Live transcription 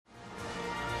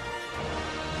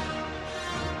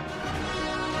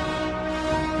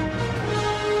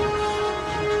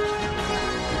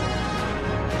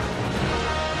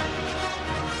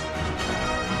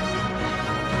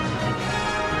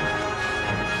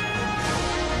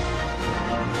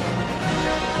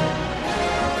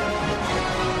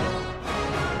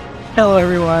Hello,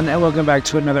 everyone, and welcome back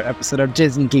to another episode of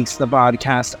Disney Geeks, the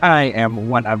podcast. I am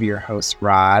one of your hosts,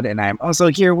 Rod, and I am also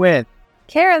here with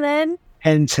Carolyn.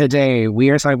 And today we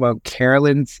are talking about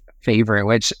Carolyn's favorite,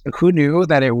 which who knew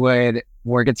that it would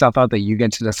work itself out that you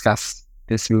get to discuss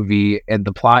this movie and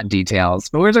the plot details.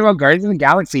 But we're talking about Guardians of the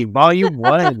Galaxy Volume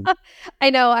 1. I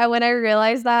know. When I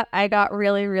realized that, I got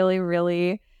really, really,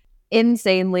 really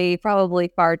insanely, probably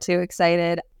far too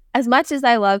excited. As much as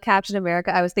I love Captain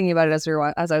America, I was thinking about it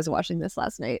as I was watching this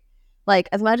last night. Like,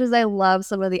 as much as I love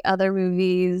some of the other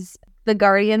movies, the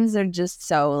Guardians are just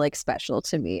so, like, special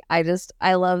to me. I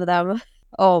love them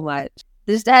so much.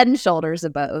 Just head and shoulders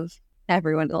above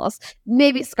everyone else.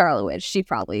 Maybe Scarlet Witch. She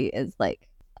probably is, like,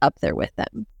 up there with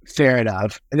them. Fair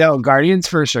enough. No, Guardians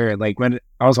for sure. Like, when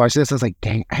I was watching this, I was like,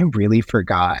 dang, I really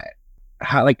forgot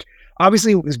how, like,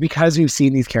 obviously, it was because we've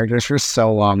seen these characters for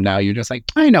so long now. You're just like,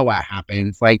 I know what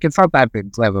happens. Like, it's not that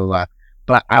big, blah, blah, blah.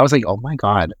 But I was like, oh my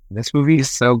God, this movie is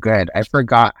so good. I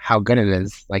forgot how good it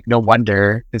is. Like, no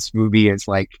wonder this movie is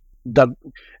like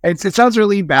it sounds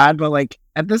really bad, but like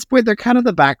at this point, they're kind of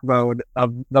the backbone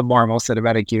of the Marvel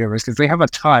Cinematic Universe because they have a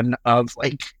ton of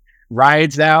like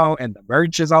rides now and the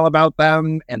merch is all about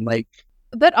them. And like,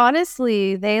 but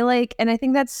honestly, they like, and I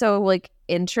think that's so like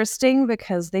interesting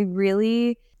because they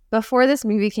really, before this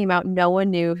movie came out, no one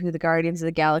knew who the Guardians of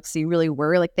the Galaxy really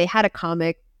were. Like, they had a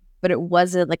comic, but it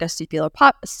wasn't like oh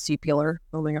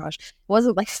my gosh, it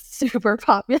wasn't like super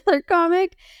popular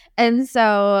comic. And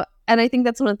so, and I think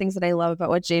that's one of the things that I love about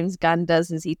what James Gunn does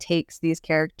is he takes these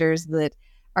characters that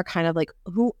are kind of like,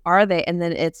 who are they? And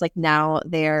then it's like now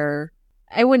they're,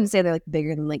 I wouldn't say they're like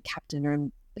bigger than like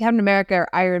Captain America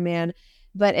or Iron Man,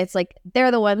 but it's like they're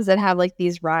the ones that have like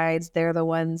these rides. They're the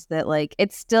ones that like,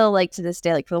 it's still like to this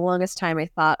day, like for the longest time I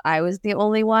thought I was the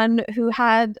only one who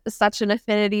had such an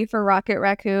affinity for Rocket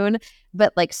Raccoon,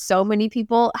 but like so many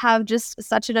people have just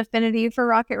such an affinity for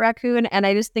Rocket Raccoon, and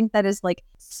I just think that is like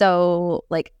so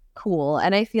like cool.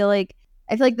 And I feel like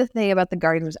the thing about the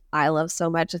Guardians I love so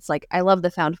much, it's like I love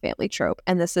the found family trope,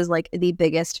 and this is like the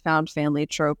biggest found family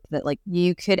trope that like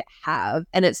you could have.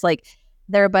 And it's like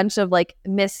they're a bunch of like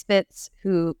misfits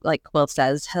who, like Quill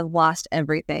says, have lost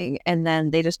everything, and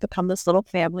then they just become this little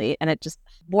family, and it just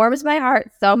warms my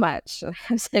heart so much.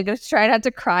 I'm going to try not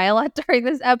to cry a lot during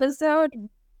this episode,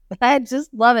 but I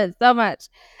just love it so much.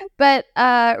 But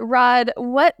Rod,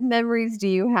 what memories do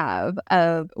you have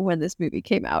of when this movie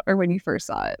came out or when you first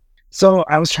saw it? so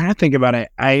I was trying to think about it.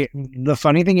 The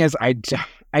funny thing is, I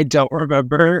don't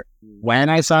remember when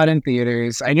I saw it in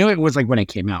theaters. I knew it was like when it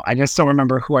came out. I just don't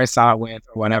remember who I saw it with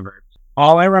or whatever.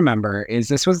 All I remember is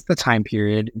this was the time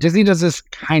period. Disney does this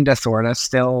kind of sort of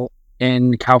still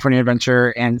in California Adventure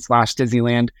and /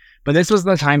 Disneyland, but this was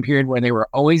the time period where they were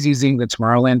always using the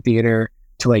Tomorrowland Theater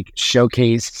to like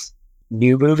showcase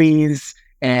new movies.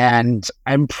 And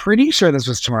I'm pretty sure this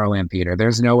was Tomorrowland Theater.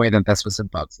 There's no way that this was in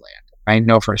Bugs Land. I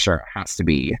know for sure it has to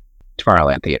be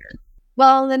Tomorrowland Theater.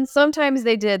 Well, then sometimes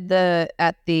they did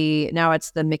now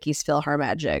it's the Mickey's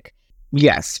PhilharMagic.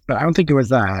 Yes, but I don't think it was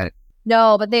that.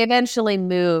 No, but they eventually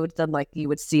moved. Then, like, you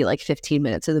would see like 15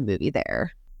 minutes of the movie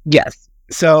there. Yes.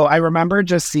 So I remember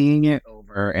just seeing it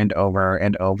over and over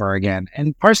and over again.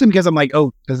 And partially because I'm like,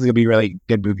 oh, this is going to be a really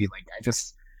good movie. Like,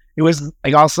 it was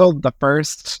like also the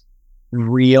first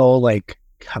real, like,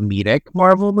 comedic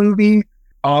Marvel movie.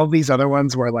 All these other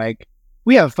ones were like,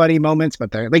 we have funny moments,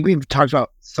 but they're like, we've talked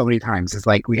about so many times. It's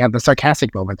like, we have the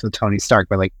sarcastic moments with Tony Stark,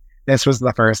 but like, this was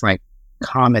the first, like,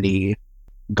 comedy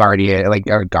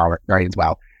Guardians,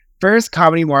 wow. First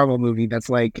comedy Marvel movie that's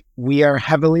like, we are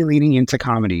heavily leaning into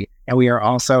comedy, and we are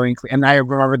also, and I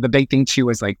remember the big thing too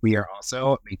was like, we are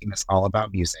also making this all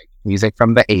about music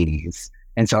from the 80s.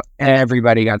 And so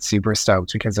everybody got super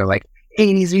stoked because they're like,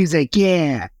 80s music,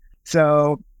 yeah.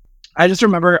 So I just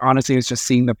remember, honestly, it was just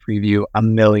seeing the preview a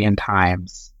million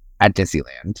times at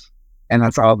Disneyland. And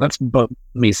that's all, that's both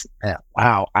me.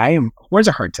 Wow, words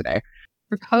are hard today.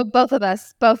 Both of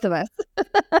us.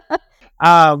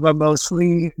 But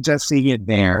mostly just seeing it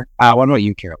there. What about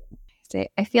you, Carolyn?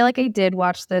 I feel like I did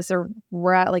watch this, or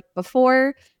we're at like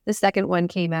before the second one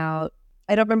came out.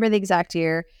 I don't remember the exact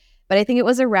year, but I think it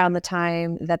was around the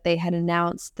time that they had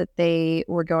announced that they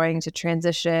were going to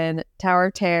transition Tower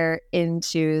of Terror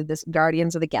into this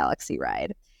Guardians of the Galaxy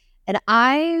ride. And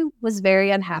I was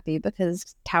very unhappy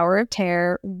because Tower of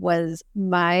Terror was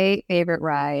my favorite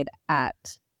ride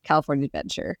at California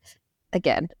Adventure.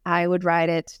 Again, I would ride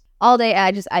it all day.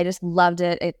 I just loved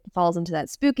it. It falls into that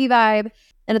spooky vibe.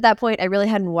 And at that point, I really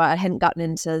hadn't gotten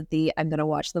into I'm going to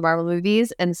watch the Marvel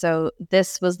movies. And so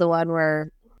this was the one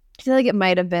where I feel like it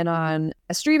might have been on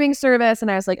a streaming service. And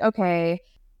I was like, okay,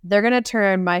 they're going to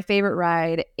turn my favorite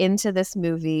ride into this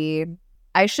movie.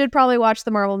 I should probably watch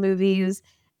the Marvel movies,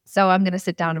 so I'm going to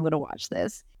sit down and I'm going to watch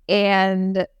this.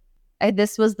 And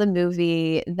this was the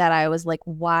movie that I was like,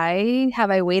 why have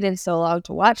I waited so long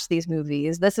to watch these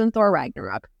movies? This and Thor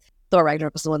Ragnarok. Thor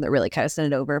Ragnarok was the one that really kind of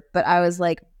sent it over. But I was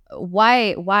like,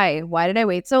 why did I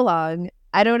wait so long?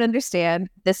 I don't understand.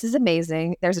 This is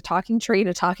amazing. There's a talking tree and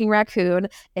a talking raccoon.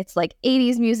 It's like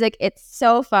 80s music. It's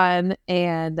so fun.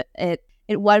 And it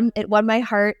won my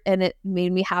heart, and it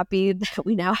made me happy that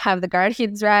we now have the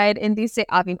Guardians ride in DC.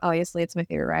 I mean, obviously it's my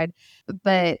favorite ride.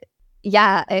 But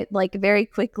yeah, it like very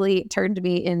quickly turned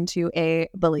me into a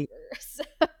believer. So.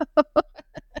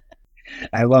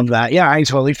 I love that. Yeah, I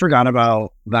totally forgot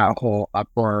about that whole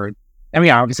uproar. I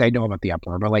mean, obviously I know about the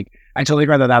uproar, but like I totally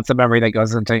forgot that that's a memory that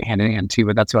goes into hand in hand too.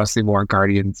 But that's mostly more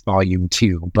Guardians Volume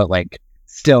 2. But like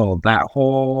still that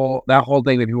whole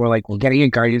thing that people were like, "We're getting a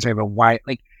Guardians ride," but why?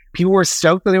 Like people were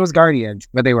stoked that it was Guardians,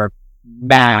 but they were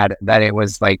mad that it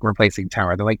was like replacing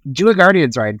Tower. They're like, "Do a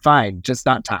Guardians ride, fine, just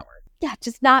not Tower." Yeah,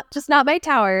 just not my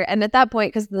Tower. And at that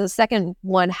point, because the second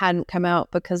one hadn't come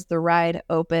out, because the ride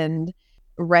opened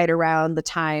right around the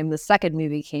time the second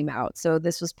movie came out. So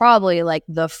this was probably like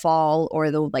the fall or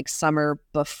the like summer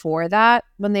before that,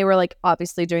 when they were like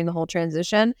obviously doing the whole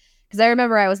transition. Because I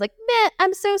remember I was like, meh,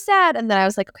 I'm so sad. And then I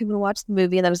was like, okay, I'm gonna watch the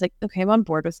movie. And I was like, okay, I'm on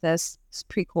board with this. It's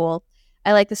pretty cool.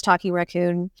 I like this talking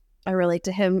raccoon. I relate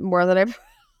to him more than I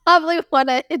probably want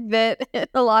to admit in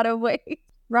a lot of ways.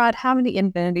 Rod, how many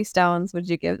Infinity Stones would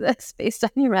you give this based on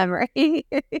your memory?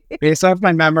 Based off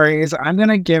my memories, I'm going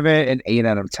to give it an 8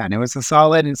 out of 10. It was a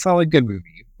solid good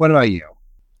movie. What about you?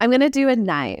 I'm going to do a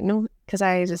 9 because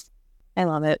I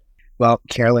love it. Well,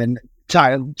 Carolyn,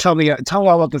 tell me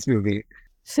all about this movie.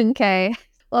 Okay.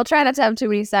 Well, try not to have too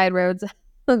many side roads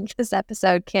on this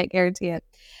episode. Can't guarantee it.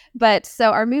 But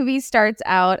so our movie starts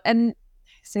out, and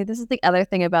so this is the other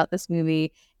thing about this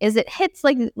movie, is it hits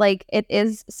like it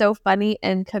is so funny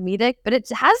and comedic, but it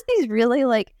has these really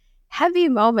like heavy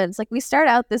moments. Like we start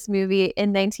out this movie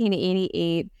in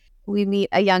 1988. We meet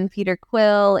a young Peter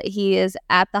Quill. He is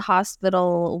at the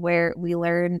hospital where we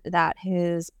learn that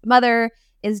his mother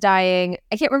is dying.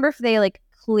 I can't remember if they like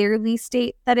clearly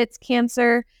state that it's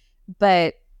cancer,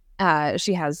 but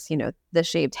she has, the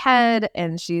shaved head,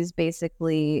 and she's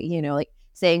basically, like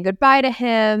saying goodbye to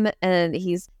him, and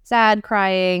he's sad,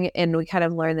 crying, and we kind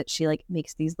of learn that she like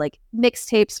makes these like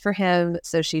mixtapes for him.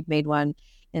 So she'd made one,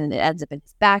 and it ends up in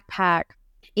his backpack.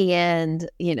 And,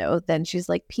 then she's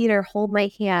like, Peter, hold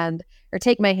my hand, or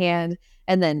take my hand.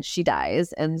 And then she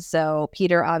dies. And so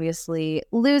Peter obviously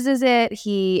loses it.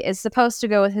 He is supposed to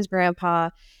go with his grandpa,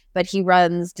 but he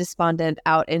runs despondent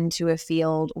out into a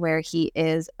field where he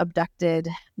is abducted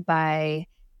by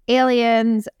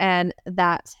aliens. And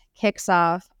that kicks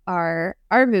off our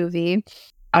movie.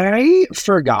 I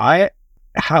forgot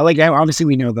how, like, obviously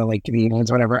we know the like the aliens,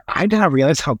 whatever. I did not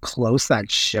realize how close that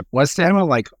ship was to him. I'm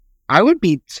like, I would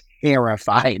be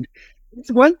terrified.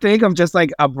 It's one thing of just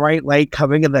like a bright light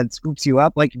coming and then scoops you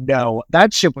up. Like, no,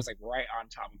 that ship was like right on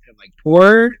top of him. Like,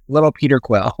 poor little Peter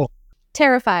Quill.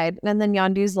 Terrified. And then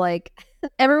Yondu's like,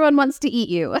 everyone wants to eat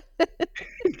you.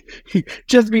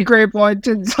 Just be grateful I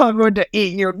didn't tell everyone to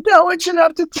eat you. No one should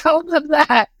have to tell them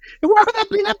that. Why would that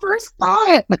be the first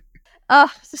thought? Oh,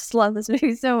 I just love this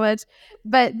movie so much.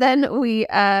 But then we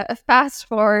fast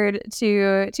forward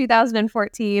to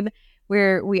 2014,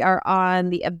 where we are on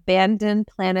the abandoned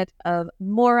planet of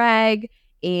Morag,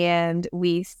 and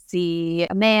we see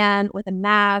a man with a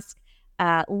mask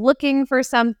looking for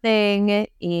something,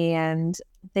 and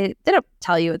they don't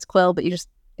tell you it's Quill, but I guess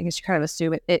you kind of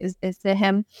assume it's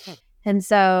him. And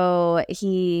so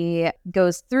he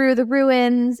goes through the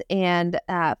ruins and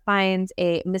finds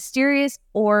a mysterious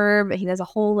orb. He does a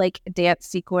whole like dance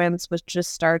sequence, which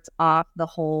just starts off the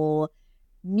whole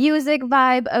music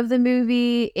vibe of the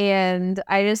movie. And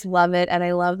I just love it. And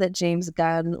I love that James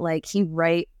Gunn, like he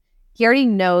already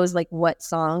knows like what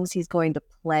songs he's going to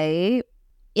play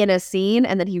in a scene.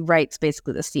 And then he writes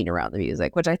basically the scene around the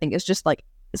music, which I think is just like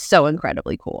so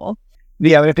incredibly cool.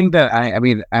 The other thing that I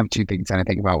have two things that I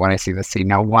think about when I see this scene.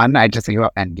 Now, one, I just think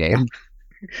about Endgame.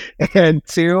 And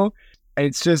two,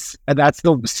 it's just, that's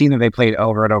the scene that they played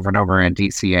over and over and over in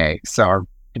DCA. So,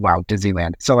 wow,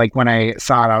 Disneyland. So, like, when I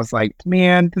saw it, I was like,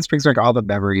 man, this brings back all the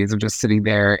memories of just sitting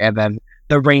there. And then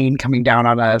the rain coming down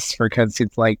on us because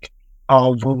it's like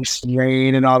all whoosh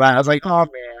rain and all that. I was like, oh,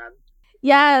 man.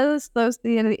 Yeah, those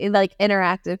like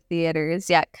interactive theaters.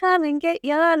 Yeah, come and get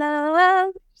your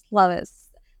love. Love it.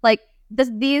 Like,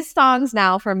 these songs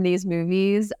now from these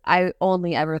movies, I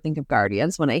only ever think of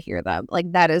Guardians when I hear them.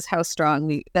 Like, that is how strong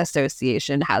the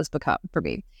association has become for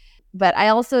me. But I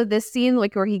also, this scene,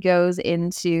 like where he goes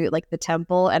into like the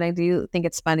temple, and I do think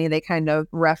it's funny they kind of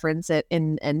reference it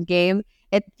in Endgame.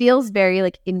 It feels very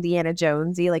like Indiana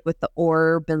Jonesy, like with the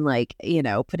orb and like, you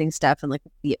know, putting stuff and like,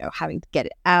 you know, having to get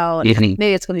it out. Mhm.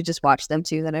 Maybe it's going to just watch them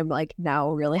too. Then I'm like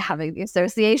now really having the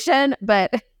association,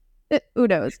 but who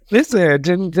knows? Listen,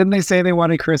 didn't they say they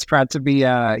wanted Chris Pratt to be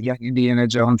young Indiana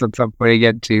Jones at some point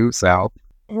again too? So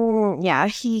Yeah,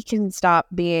 he can stop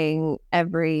being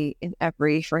in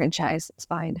every franchise. It's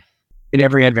fine. in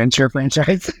every adventure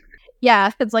franchise.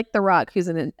 Yeah, it's like The Rock, who's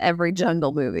in every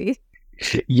jungle movie.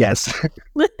 Yes.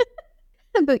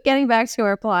 But getting back to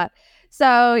our plot.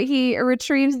 So he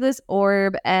retrieves this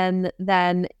orb and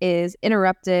then is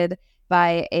interrupted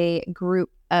by a group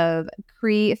of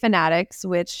Kree fanatics,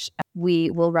 which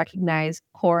we will recognize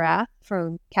Korath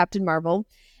from Captain Marvel.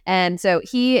 And so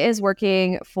he is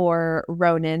working for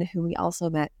Ronan, who we also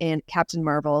met in Captain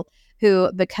Marvel,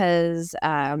 who, because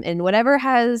in whatever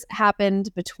has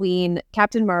happened between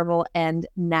Captain Marvel and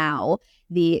now,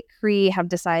 the Kree have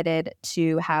decided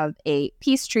to have a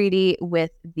peace treaty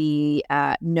with the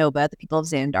Nova, the people of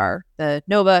Xandar, the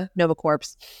Nova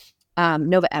Corps,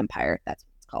 Nova Empire, that's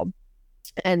what it's called.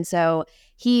 And so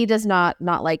he does not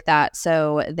like that.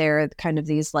 So they're kind of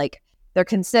these like, they're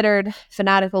considered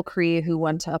fanatical Kree who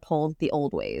want to uphold the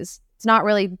old ways. It's not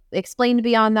really explained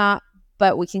beyond that,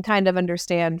 but we can kind of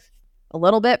understand a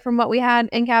little bit from what we had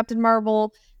in Captain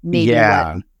Marvel, maybe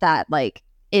what that like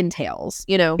entails,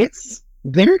 you know? Like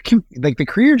the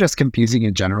Kree are just confusing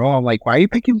in general. I'm like, why are you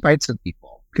picking fights with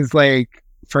people? Because like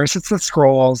first it's the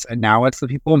Skrulls and now it's the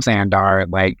people of Xandar.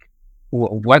 Like,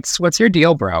 what's your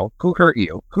deal, bro? Who hurt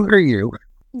you?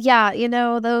 Yeah, you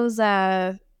know, those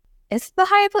it's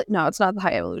the no, it's not the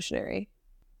High Evolutionary.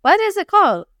 What is it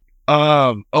called?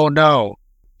 Oh no.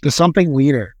 The something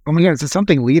leader. Oh my god, it's a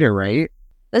something leader, right?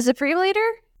 The Supreme Leader?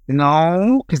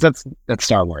 No, because that's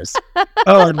Star Wars.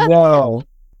 Oh no.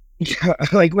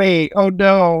 Like, wait, oh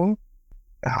no.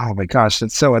 Oh my gosh,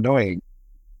 that's so annoying.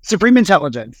 Supreme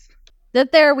Intelligence.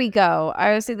 There we go.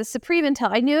 I would say the Supreme Intel.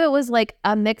 I knew it was like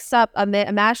a mix-up, a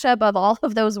mashup of all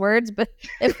of those words, but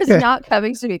it was not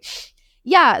coming to me.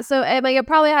 Yeah, so like it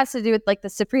probably has to do with like the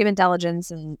Supreme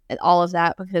Intelligence and all of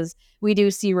that, because we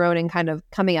do see Ronan kind of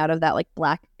coming out of that like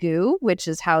black goo, which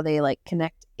is how they like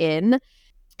connect in.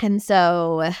 And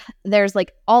so there's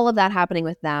like all of that happening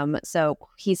with them. So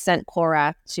he sent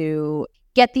Korath to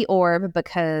get the orb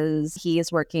because he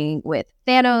is working with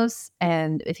Thanos.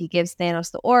 And if he gives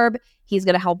Thanos the orb, he's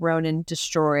going to help Ronan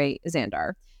destroy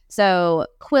Xandar. So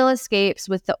Quill escapes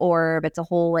with the orb. It's a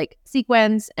whole like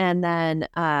sequence. And then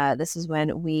this is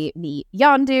when we meet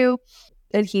Yondu.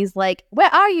 And he's like,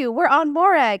 where are you? We're on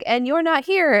Morag and you're not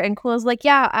here. And Quill's like,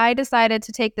 yeah, I decided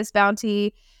to take this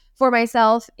bounty for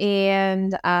myself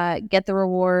and get the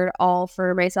reward all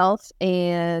for myself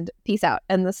and peace out.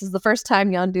 And this is the first time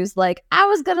Yondu's like, I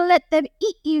was going to let them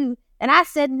eat you. And I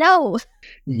said no.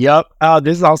 Yep.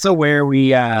 This is also where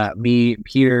we meet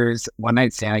Peter's one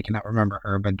night stand. I cannot remember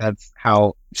her, but that's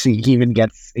how she even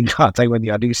gets in contact with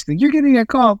Yondu. She's like, you're getting a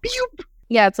call. Pew!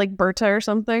 Yeah, it's like Berta or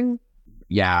something.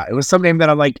 Yeah, it was some name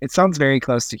that I'm like, it sounds very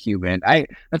close to human.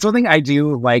 That's one thing I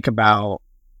do like about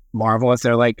Marvel is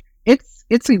they're like,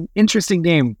 it's an interesting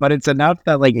name, but it's enough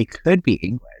that like it could be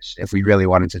English if we really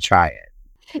wanted to try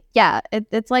it. Yeah,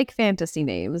 it's like fantasy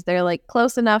names. They're like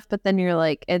close enough, but then you're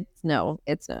like, it's not.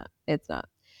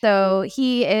 So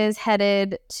he is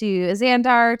headed to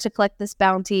Xandar to collect this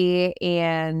bounty,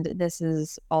 and this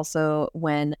is also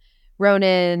when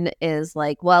Ronan is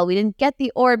like, well, we didn't get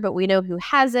the orb, but we know who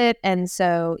has it, and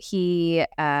so he,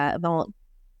 Gamora,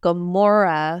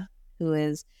 who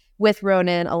is with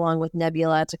Ronan along with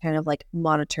Nebula to kind of like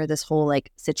monitor this whole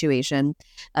like situation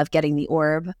of getting the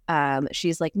orb.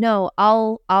 She's like, no,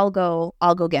 I'll go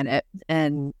get it.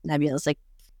 And Nebula's like,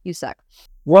 you suck.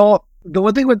 Well, the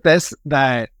one thing with this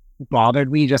that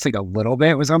bothered me just like a little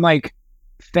bit was I'm like,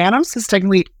 Thanos is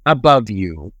technically above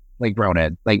you, like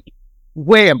Ronan, like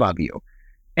way above you.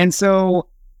 And so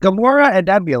Gamora and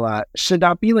Nebula should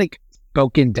not be like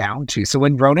spoken down to. So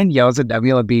when Ronan yells at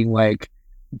Nebula being like,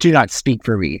 do not speak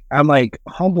for me, I'm like,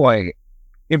 homeboy,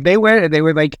 if they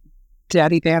were like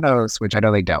Daddy Thanos, which I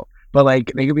know they don't, but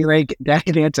like they could be like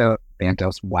Daddy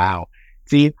Thanos. Wow.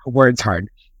 See, words hard.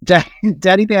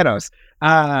 Daddy Thanos.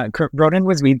 Ronan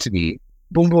was mean to me.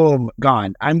 Boom, boom,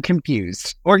 gone. I'm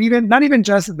confused. Or even not even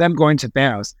just them going to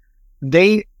Thanos.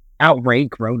 They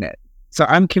outrank Ronan. So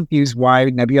I'm confused why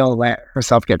Nebula let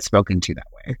herself get spoken to that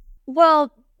way.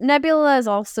 Well, Nebula is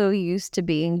also used to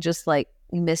being just like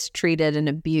mistreated and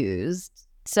abused.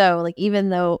 So like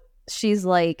even though she's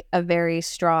like a very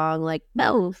strong like,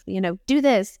 no, do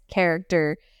this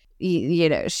character,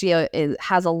 she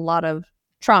has a lot of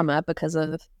trauma because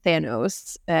of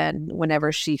Thanos, and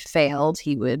whenever she failed,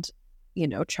 he would,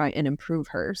 try and improve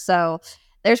her. So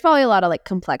there's probably a lot of like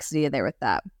complexity there with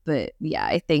that. But yeah,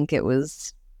 I think it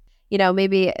was,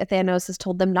 maybe Thanos has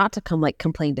told them not to come like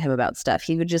complain to him about stuff.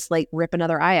 He would just like rip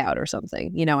another eye out or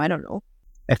something. I don't know.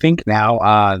 I think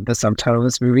now the subtitle of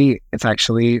this movie, it's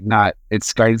actually not,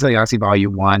 it's Guardians of the Galaxy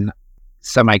Volume 1,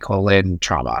 semicolon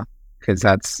trauma. Because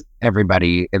that's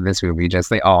everybody in this movie,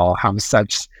 just they all have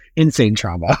such insane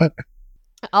trauma.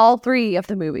 All three of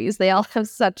the movies, they all have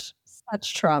such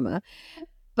trauma.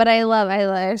 But I love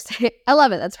it.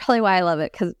 That's probably why I love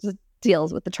it, because it just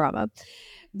deals with the trauma.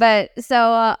 But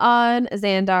so on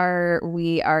Xandar,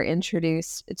 we are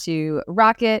introduced to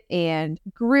Rocket and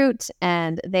Groot,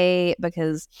 and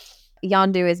because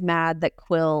Yondu is mad that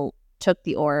Quill took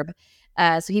the orb,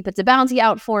 so he puts a bounty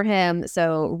out for him.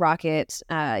 So Rocket,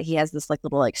 he has this like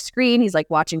little like screen. He's like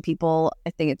watching people. I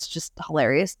think it's just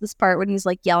hilarious, this part when he's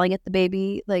like yelling at the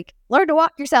baby, like, learn to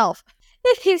walk yourself.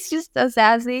 He's just so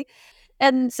sassy.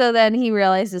 And so then he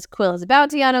realizes Quill has a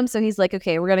bounty on him. So he's like,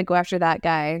 okay, we're going to go after that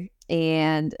guy.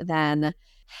 And then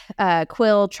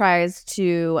Quill tries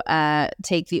to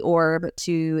take the orb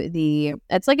to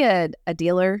it's like a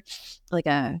dealer, like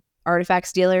a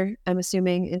artifacts dealer, I'm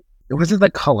assuming. It wasn't the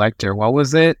collector. What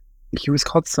was it? He was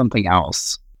called something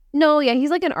else. No, yeah, he's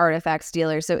like an artifacts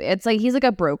dealer. So it's like he's like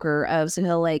a broker so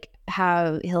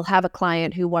he'll have a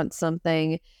client who wants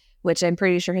something, which I'm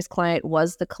pretty sure his client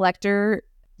was the collector.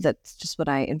 That's just what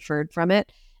I inferred from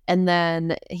it. And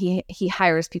then he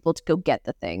hires people to go get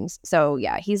the things. So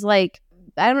yeah, he's like,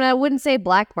 I don't know, I wouldn't say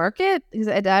black market.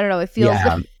 I don't know. It feels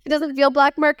it doesn't feel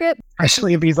black market.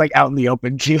 Especially if he's like out in the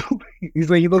open too. He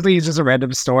looks like he's just a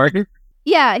random store.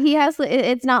 Yeah, he has.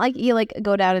 It's not like you like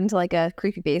go down into like a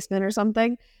creepy basement or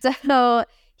something. So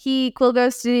Quill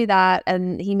goes to do that,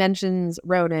 and he mentions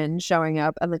Ronan showing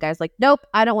up, and the guy's like, "Nope,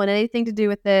 I don't want anything to do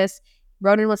with this.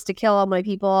 Ronan wants to kill all my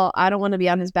people. I don't want to be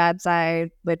on his bad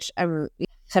side." Which I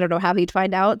don't know how he'd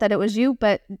find out that it was you,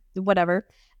 but whatever.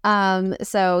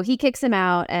 So he kicks him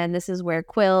out, and this is where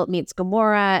Quill meets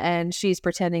Gamora, and she's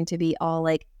pretending to be all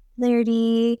like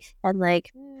flirty and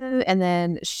like, and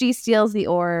then she steals the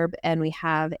orb, and we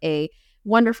have a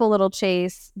wonderful little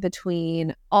chase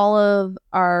between all of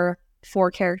our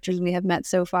 4 characters we have met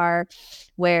so far,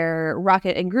 where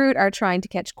Rocket and Groot are trying to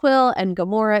catch Quill, and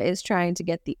Gamora is trying to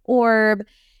get the orb.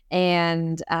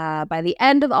 And by the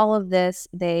end of all of this,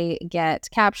 they get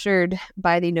captured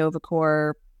by the Nova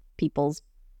Corps peoples,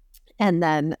 and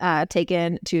then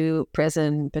taken to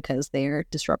prison because they're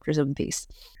disruptors of peace.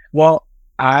 Well,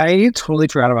 I totally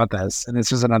forgot about this, and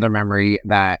this was another memory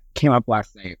that came up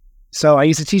last night. So I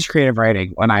used to teach creative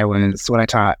writing when I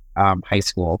taught high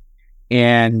school,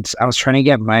 and I was trying to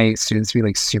get my students to be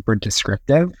like super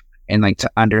descriptive and like to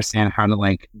understand how to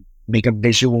like make a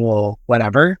visual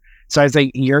whatever. So I was like,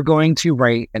 you're going to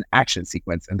write an action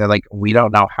sequence, and they're like, we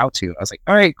don't know how to. I was like,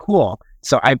 all right, cool.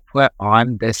 So I put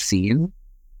on this scene,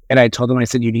 and I told them, I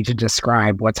said, you need to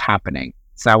describe what's happening.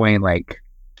 So that way, like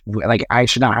I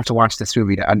should not have to watch this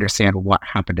movie to understand what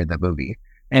happened in the movie.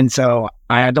 And so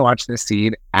I had to watch this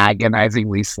scene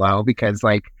agonizingly slow, because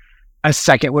like a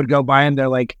second would go by and they're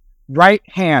like, right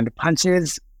hand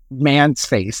punches man's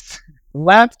face,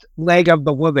 left leg of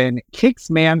the woman kicks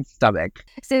man's stomach.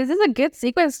 So this is a good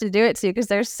sequence to do it too, because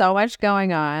there's so much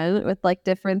going on with like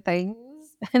different things.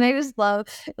 And I just love,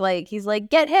 like, he's like,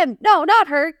 get him. No, not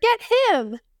her. Get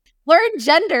him. Learn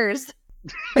genders.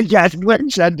 Yes, learn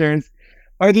genders.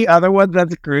 Or the other one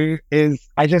that's great is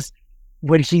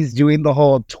when she's doing the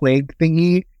whole twig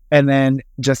thingy, and then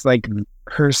just like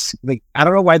her, like, I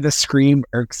don't know why the scream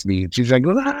irks me. She's like,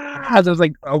 ah! I was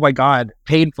like, oh my God,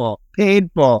 painful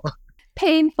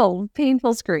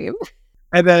scream.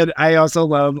 And then I also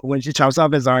love when she chops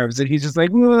off his arms, and he's just like,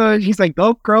 he's like,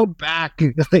 don't grow back.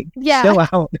 Like, yeah. Chill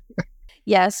out.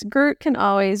 Yes, Groot can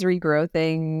always regrow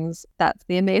things. That's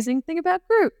the amazing thing about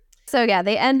Groot. So yeah,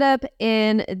 they end up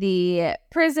in the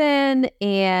prison,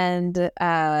 and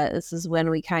this is when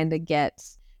we kind of get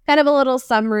kind of a little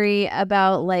summary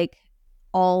about like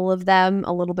all of them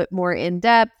a little bit more in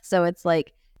depth. So it's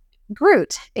like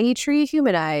Groot, a tree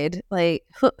humanoid, like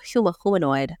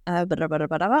humanoid,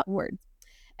 words.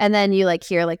 And then you like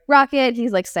hear like Rocket,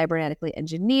 he's like cybernetically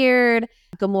engineered.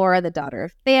 Gamora, the daughter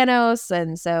of Thanos.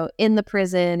 And so in the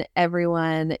prison,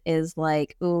 everyone is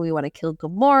like, ooh, we want to kill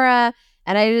Gamora.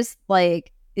 And I just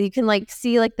like, you can like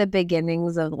see like the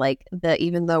beginnings of like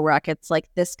even though Rocket's like,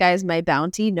 this guy's my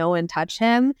bounty, no one touch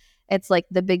him. It's like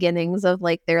the beginnings of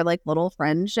like their like little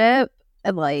friendship.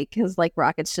 And like, because like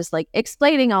Rocket's just like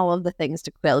explaining all of the things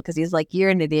to Quill, because he's like, you're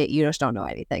an idiot, you just don't know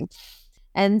anything.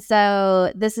 And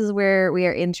so this is where we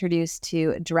are introduced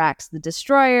to Drax the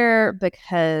Destroyer,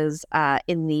 because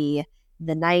in the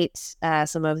night,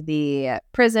 some of the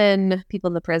people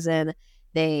in the prison,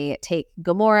 they take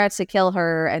Gamora to kill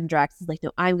her, and Drax is like,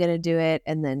 no, I'm gonna do it.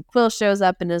 And then Quill shows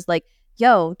up and is like,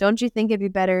 yo, don't you think it'd be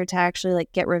better to actually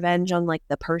like get revenge on like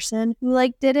the person who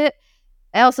like did it?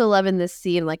 I also love in this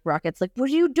scene, like Rocket's like, what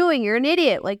are you doing? You're an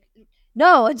idiot. Like,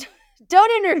 no,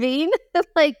 don't intervene.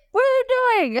 Like, what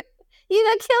are you doing? He's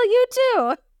gonna kill you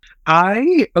too.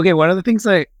 Okay, one of the things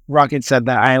that Rocket said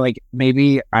that I like,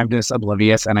 maybe I'm just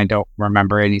oblivious and I don't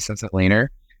remember any sense it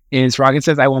later, is Rocket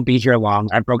says, I won't be here long.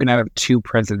 I've broken out of 2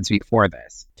 prisons before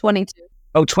this. 22.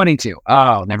 Oh, 22.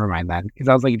 Oh, never mind then. Because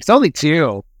I was like, it's only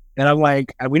 2. And I'm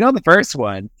like, we know the first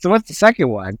one. So what's the second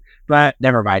one? But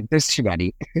never mind. There's too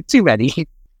many. Too many.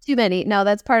 Too many. No,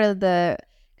 that's part of the,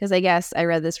 because I guess I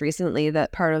read this recently,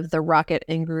 that part of the Rocket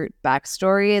and Groot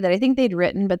backstory that I think they'd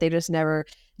written, but they just never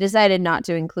decided not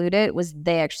to include it, was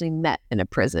they actually met in a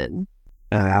prison.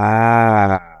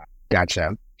 Ah,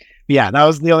 gotcha. Yeah, that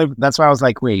was the only, that's why I was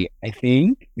like, wait, I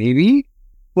think, maybe?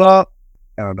 Well,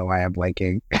 I don't know why I'm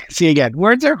blanking. See, again,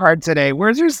 words are hard today.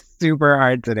 Words are super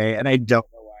hard today, and I don't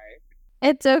know why.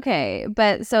 It's okay.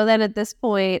 But so then at this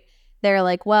point, they're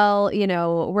like, well, you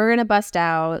know, we're going to bust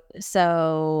out,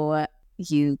 so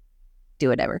you do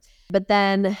whatever. But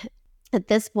then at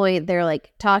this point, they're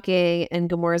like talking, and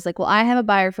Gamora's like, well, I have a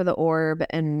buyer for the orb.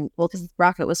 And well, because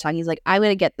Rocket was talking, he's like, I'm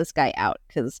going to get this guy out,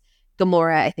 because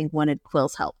Gamora, I think, wanted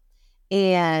Quill's help.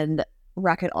 And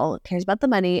Rocket all cares about the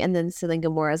money. And then so then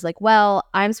Gamora's like, well,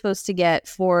 I'm supposed to get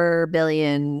 4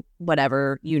 billion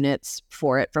whatever units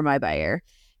for it from my buyer.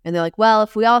 And they're like, well,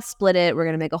 if we all split it, we're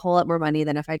going to make a whole lot more money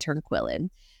than if I turn Quill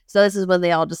in. So this is when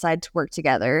they all decide to work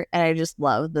together. And I just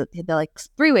love that they're like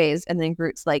 3 ways. And then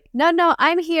Groot's like, no,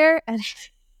 I'm here. And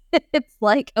it's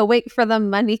like awake for the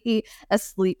money,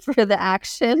 asleep for the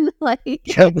action. Like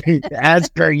as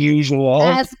per usual.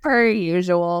 As per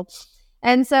usual.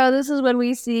 And so this is when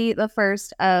we see the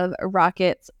first of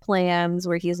Rocket's plans,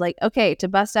 where he's like, okay, to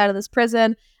bust out of this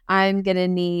prison, I'm going to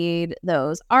need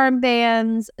those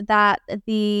armbands that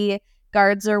the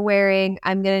guards are wearing.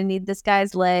 I'm going to need this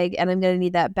guy's leg, and I'm going to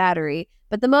need that battery.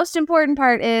 But the most important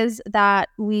part is that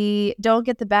we don't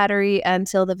get the battery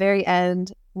until the very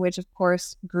end, which of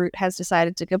course Groot has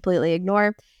decided to completely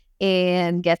ignore,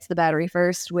 and gets the battery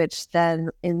first, which then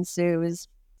ensues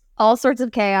all sorts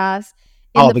of chaos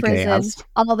in the prison. Chaos.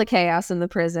 All the chaos in the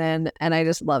prison, and I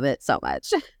just love it so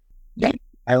much.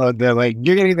 I love the like,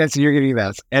 you're getting this, you're getting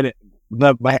this. And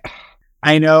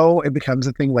I know it becomes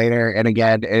a thing later, and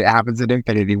again, it happens in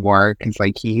Infinity War, because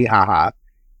like he's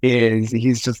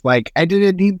just like, I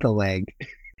didn't need the leg.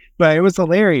 But it was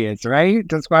hilarious, right?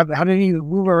 How did he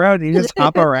move around? Did he just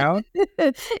hop around?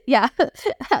 Yeah.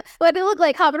 What did it look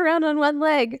like hopping around on one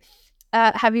leg?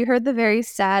 Have you heard the very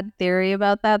sad theory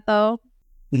about that, though?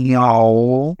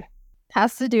 No.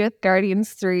 Has to do with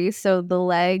Guardians 3. So the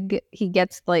leg, he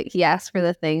asks for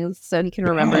the things so he can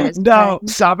remember his No,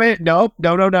 friends. stop it. Nope.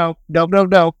 No.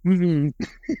 Mm-hmm.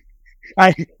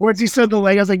 Once you said the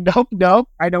leg, I was like, nope.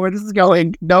 I know where this is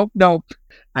going. Nope.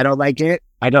 I don't like it.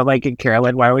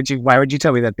 Carolyn. Why would you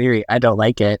tell me that theory? I don't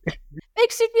like it.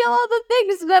 Makes you feel all the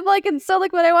things. And I'm like, and so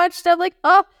like when I watched, I'm like,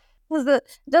 oh,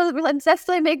 doesn't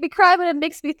necessarily make me cry, but it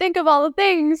makes me think of all the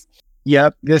things.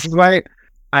 Yep. This is why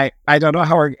I don't know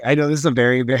how I know this is a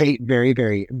very, very, very,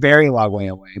 very, very long way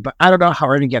away, but I don't know how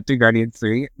we're going to get through Guardians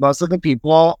 3. Most of the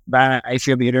people that I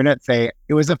see on the internet say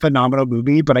it was a phenomenal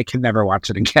movie, but I can never watch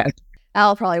it again.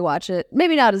 I'll probably watch it.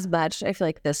 Maybe not as much. I feel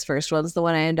like this first one's the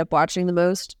one I end up watching the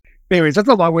most. Anyways, that's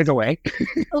a long ways away.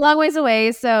 A long ways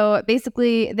away. So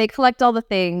basically, they collect all the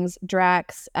things.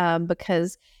 Drax,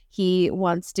 because he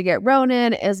wants to get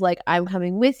Ronan, is like, I'm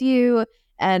coming with you.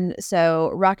 And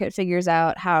so Rocket figures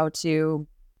out how to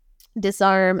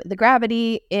disarm the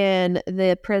gravity in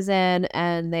the prison,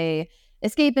 and they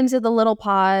escape into the little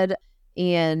pod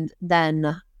and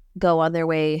then go on their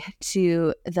way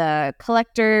to the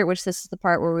collector, which this is the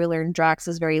part where we learn Drax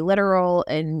is very literal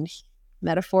and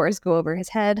metaphors go over his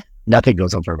head. Nothing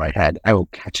goes over my head. I will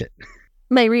catch it.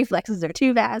 My reflexes are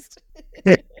too fast.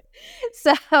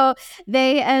 So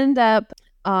they end up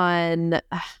on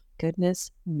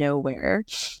nowhere.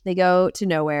 They go to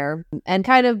nowhere, and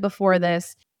kind of before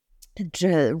this,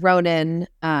 Ronan,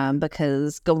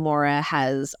 because Gamora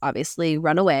has obviously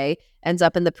run away, ends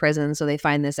up in the prison, so they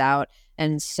find this out.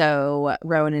 And so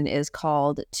Ronan is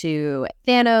called to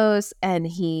Thanos, and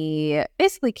he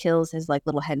basically kills his like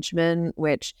little henchman,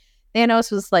 which Thanos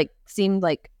was like, seemed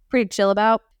like pretty chill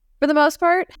about for the most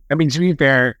part. I mean, to be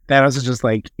fair, Thanos is just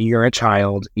like, you're a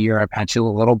child, you're a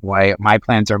petulant little boy. My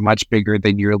plans are much bigger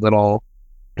than your little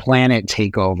planet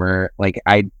takeover. Like,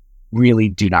 I really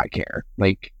do not care.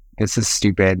 Like, this is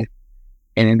stupid.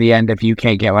 And in the end, if you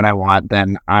can't get what I want,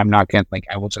 then I'm not going to, like,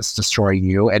 I will just destroy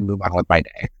you and move on with my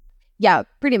day. Yeah,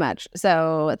 pretty much.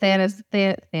 So Thanos,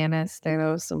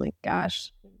 oh my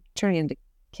gosh, turning into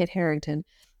Kit Harington.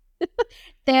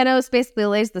 Thanos basically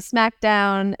lays the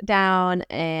smackdown down,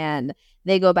 and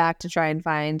they go back to try and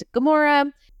find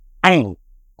Gamora.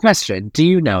 Question, do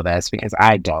you know this? Because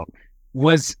I don't.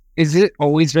 Is it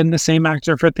always been the same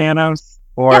actor for Thanos?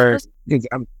 Or,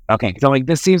 okay, so like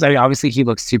this seems, I mean, obviously he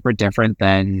looks super different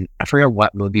than, I forget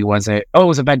what movie was it? Oh, it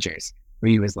was Avengers, where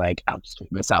he was like, I'll just do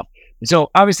it myself. So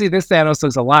obviously this Thanos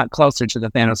looks a lot closer to the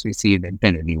Thanos we see in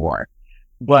Infinity War.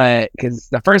 But, because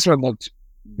the first one looked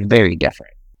very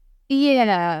different.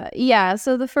 Yeah.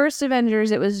 So the first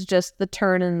Avengers, it was just the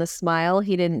turn and the smile.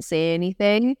 He didn't say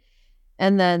anything.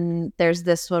 And then there's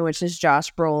this one, which is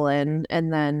Josh Brolin.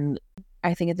 And then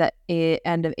I think at the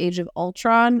end of Age of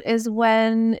Ultron is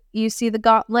when you see the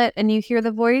gauntlet and you hear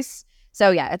the voice. So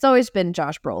yeah, it's always been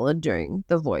Josh Brolin doing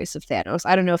the voice of Thanos.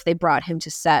 I don't know if they brought him to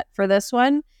set for this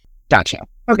one. Gotcha.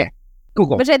 Okay.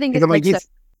 Cool. Which I think is like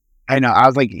I know. I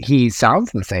was like, he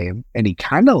sounds the same and he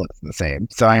kind of looks the same.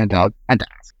 So I had to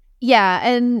ask. Yeah,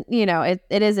 and you know, it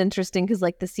is interesting because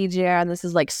like the CGI on this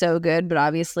is like so good, but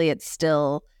obviously it's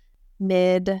still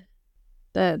mid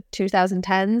the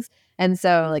 2010s. And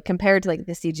so like compared to like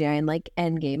the CGI in like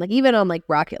Endgame, like even on like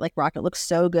Rocket looks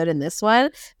so good in this one.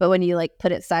 But when you like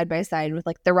put it side by side with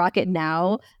like the Rocket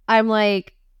now, I'm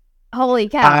like, holy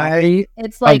cow.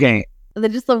 It's like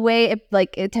just the way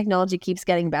technology keeps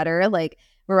getting better. Like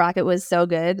Rocket was so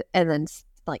good and then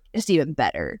like just even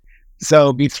better.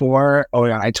 So before,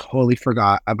 I totally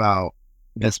forgot about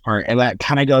this part. And that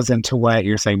kind of goes into what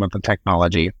you're saying about the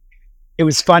technology. It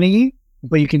was funny,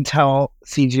 but you can tell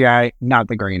CGI, not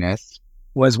the greatest,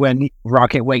 was when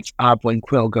Rocket wakes up when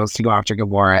Quill goes to go after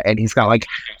Gamora and he's got like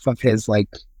half of his like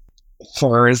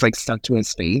furs like stuck to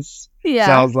his face. Yeah.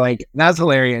 So I was like, that's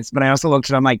hilarious. But I also looked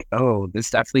at it, I'm like, oh,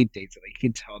 this definitely dates it. Like, you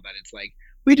can tell that it's like,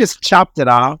 we just chopped it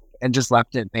off and just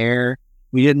left it there.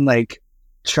 We didn't like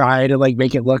try to like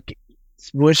make it look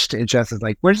smushed. It just is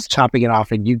like, we're just chopping it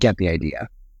off and you get the idea.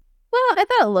 Well, I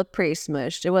thought it looked pretty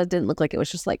smushed. It didn't look like it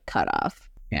was just like cut off.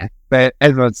 Yeah, but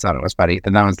everyone thought it was funny.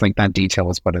 Then that was like, that detail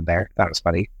was put in there. That was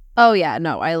funny. Oh yeah,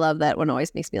 no, I love that one.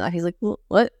 Always makes me laugh. He's like,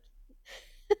 what?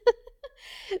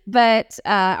 But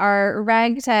our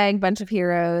ragtag bunch of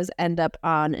heroes end up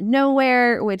on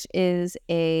Nowhere, which is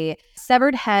a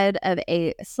severed head of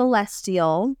a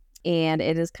celestial, and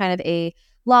it is kind of a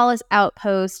lawless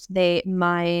outpost. They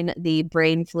mine the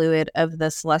brain fluid of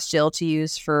the celestial to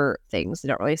use for things. They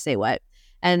don't really say what.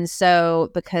 And so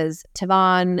because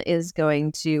Tavon is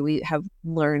we have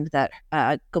learned that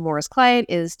Gamora's client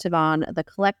is Tavon the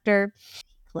Collector.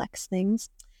 He collects things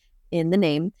in the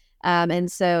name.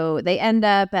 And so they end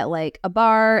up at like a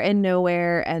bar in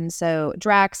Nowhere. And so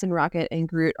Drax and Rocket and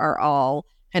Groot are all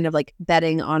kind of like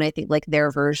betting on, I think, like their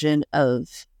version of,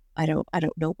 I don't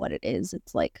know what it is.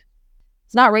 It's like,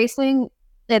 it's not racing.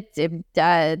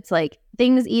 It's like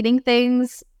things eating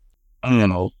things.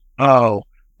 Oh.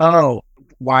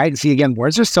 Why? See, again,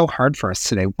 words are so hard for us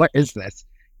today. What is this?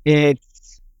 I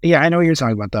know what you're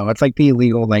talking about, though. It's like the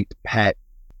illegal, like, pet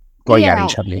going at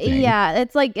each other thing. Yeah,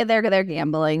 it's like they're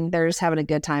gambling. They're just having a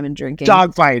good time and drinking.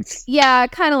 Dog fights. Yeah,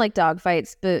 kind of like dog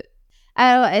fights, but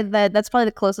that's probably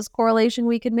the closest correlation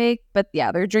we could make. But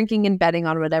yeah, they're drinking and betting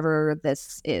on whatever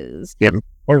this is. Yep,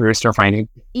 or rooster fighting.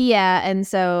 Yeah, and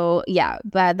so, yeah,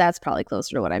 but that's probably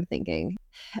closer to what I'm thinking.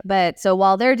 But so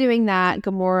while they're doing that,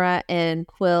 Gamora and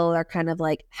Quill are kind of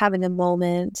like having a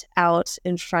moment out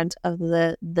in front of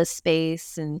the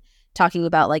space and talking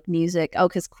about like music. Oh,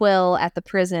 because Quill at the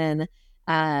prison,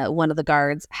 one of the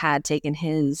guards had taken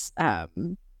his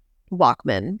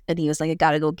Walkman and he was like, I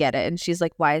gotta go get it. And she's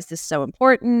like, why is this so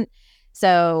important?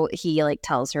 So he like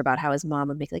tells her about how his mom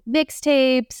would make like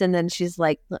mixtapes, and then she's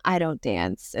like, I don't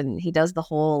dance. And he does the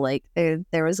whole like,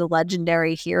 there was a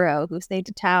legendary hero who stayed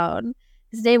to town.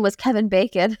 His name was Kevin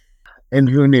Bacon. And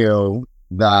who knew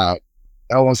that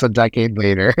almost a decade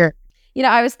later? You know,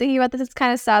 I was thinking about this. It's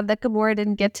kind of sad that Gamora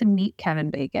didn't get to meet Kevin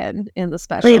Bacon in the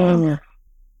special.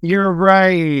 You're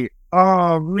right.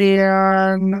 Oh,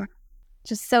 man.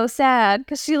 Just so sad,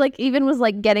 because she like even was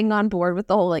like getting on board with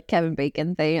the whole like Kevin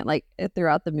Bacon thing like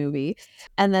throughout the movie,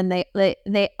 and then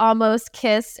they almost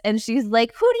kiss, and she's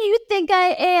like, who do you think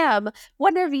I am,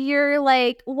 one of your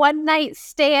like one night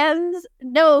stands?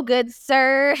 No, good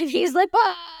sir. And he's like,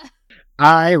 bah.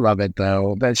 I love it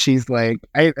though that she's like,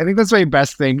 I think that's my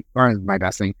best thing, or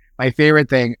my favorite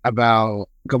thing about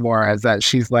Gamora is that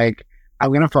she's like,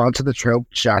 I'm gonna fall into the trope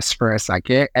just for a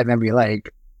second and then be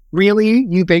like, Really?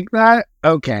 You think that?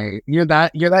 Okay. You're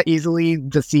that easily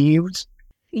deceived?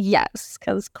 Yes,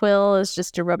 because Quill is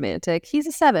just a romantic. He's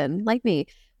a 7, like me.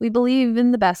 We believe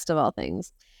in the best of all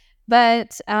things.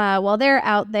 But while they're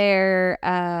out there,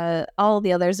 all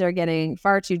the others are getting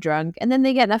far too drunk, and then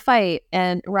they get in a fight.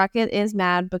 And Rocket is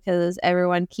mad because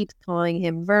everyone keeps calling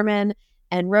him Vermin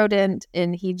and Rodent,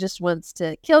 and he just wants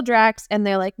to kill Drax. And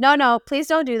they're like, "No, no, please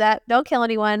don't do that. Don't kill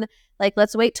anyone. Like,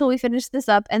 let's wait till we finish this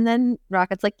up." And then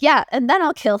Rocket's like, "Yeah, and then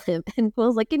I'll kill him." And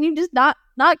Quill's like, "Can you just not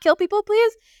kill people,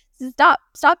 please?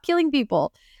 Stop killing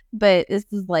people." But this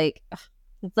is like,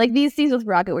 it's like these scenes with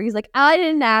Rocket where he's like, "I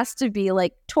didn't ask to be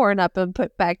like torn up and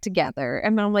put back together."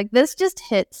 And I'm like, this just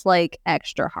hits like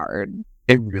extra hard.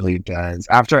 It really does.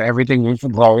 After everything we've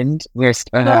learned, we're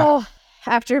still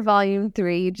After volume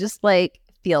 3, you just like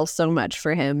feel so much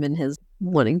for him and his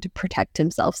wanting to protect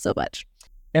himself so much.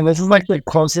 and this is like the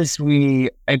closest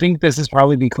I think this is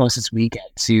probably the closest we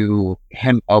get to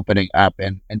him opening up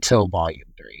until volume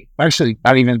 3. Actually,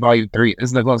 not even volume 3. This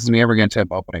is the closest we ever get to him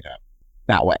opening up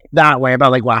that way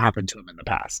about like what happened to him in the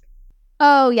past.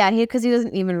 Oh yeah, because he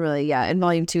doesn't even really, in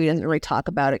volume 2 he doesn't really talk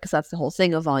about it, because that's the whole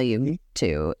thing of volume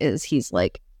 2 is he's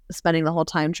like spending the whole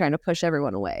time trying to push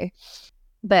everyone away.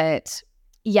 But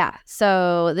yeah,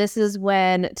 so this is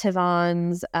when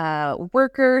Tivon's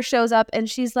worker shows up, and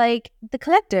she's like, "The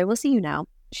collector will see you now."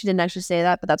 She didn't actually say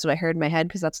that, but that's what I heard in my head,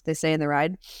 because that's what they say in the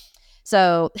ride.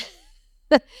 So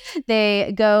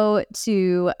they go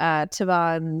to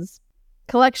Tivon's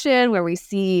collection, where we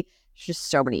see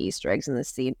just so many Easter eggs in this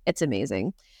scene. It's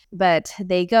amazing. But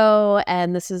they go,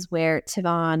 and this is where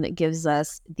Tivon gives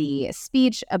us the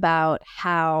speech about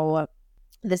how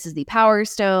this is the Power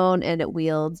Stone and it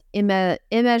wields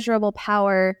immeasurable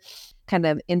power, kind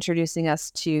of introducing us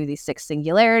to the 6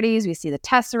 singularities. We see the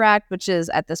Tesseract, which is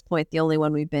at this point the only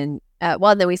one we've been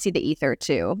then we see the Ether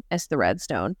too as the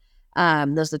Redstone.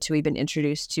 Those are the 2 we've been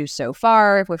introduced to so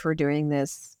far if we're doing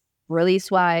this release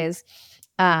wise.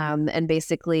 And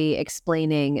basically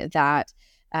explaining that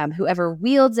whoever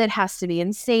wields it has to be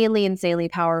insanely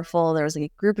powerful. There was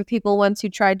like a group of people once who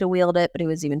tried to wield it, but it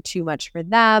was even too much for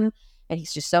them. And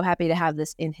he's just so happy to have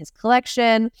this in his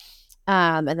collection.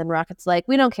 And then Rocket's like,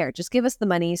 "We don't care. Just give us the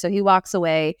money." So he walks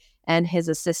away, and his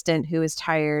assistant, who is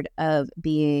tired of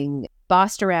being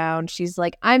bossed around, she's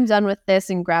like, "I'm done with this,"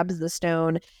 and grabs the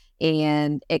stone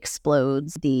and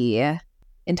explodes the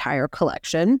entire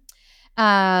collection.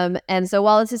 And so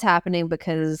while this is happening,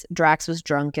 because Drax was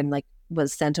drunk and like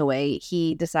was sent away,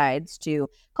 he decides to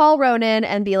call Ronan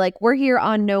and be like, "We're here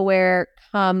on Nowhere.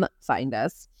 Come find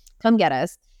us. Come get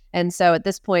us." And so at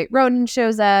this point, Ronan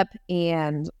shows up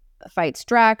and fights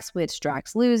Drax, which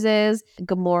Drax loses.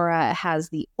 Gamora has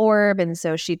the orb, and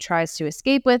so she tries to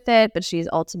escape with it, but she's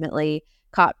ultimately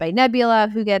caught by Nebula,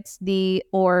 who gets the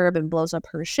orb and blows up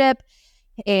her ship.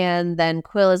 And then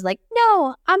Quill is like,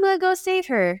 "No, I'm going to go save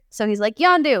her." So he's like,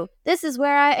 "Yondu, this is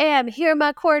where I am. Here are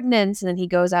my coordinates." And then he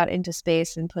goes out into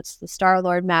space and puts the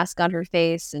Star-Lord mask on her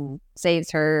face and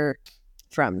saves her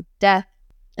from death.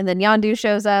 And then Yondu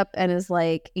shows up and is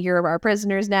like, "You're our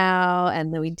prisoners now."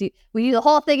 And then we do the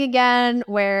whole thing again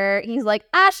where he's like,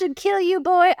 "I should kill you,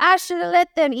 boy. I should have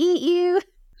let them eat you."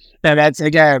 And that's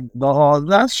again the whole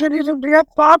that shouldn't even be a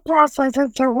thought process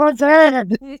into what's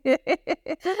in.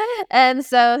 And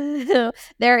so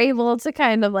they're able to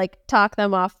kind of like talk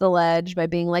them off the ledge by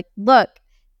being like, "Look,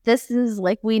 this is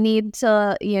like, we need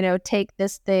to, take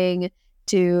this thing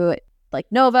to like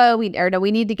Nova. We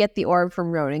need to get the orb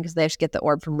from Ronan," because they have to get the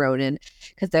orb from Ronan,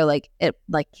 because they're like,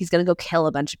 he's gonna go kill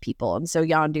a bunch of people. And so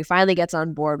Yondu finally gets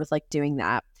on board with like doing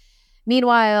that.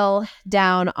 Meanwhile,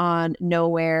 down on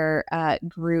Nowhere,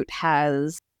 Groot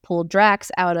has pulled Drax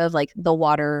out of like the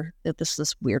water,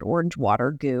 this weird orange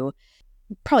water goo,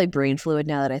 probably brain fluid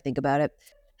now that I think about it.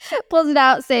 Pulls it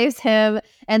out, saves him,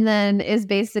 and then is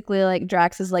basically like,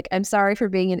 Drax is like, "I'm sorry for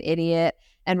being an idiot."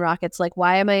 And Rocket's like,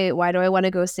 why do I want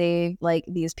to go save like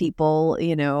these people?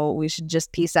 We should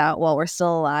just peace out while we're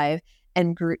still alive.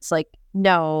 And Groot's like,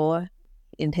 "No,"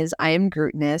 in his I am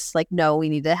Grootness, like, "No, we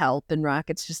need to help." And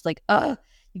Rocket's just like, "Oh,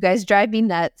 you guys drive me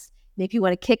nuts. Make you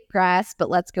want to kick grass, but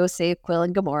let's go save Quill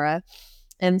and Gamora."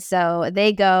 And so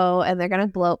they go, and they're gonna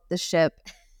blow up the ship.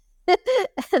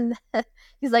 And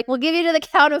he's like, "We'll give you to the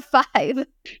count of 5.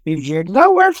 He's like,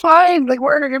 "No, we're fine. Like,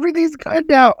 everything's good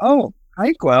now." Oh,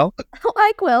 hi, Quill. Oh,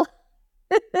 hi, Quill.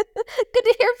 Good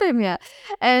to hear from you.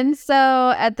 And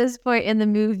so at this point in the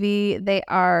movie, they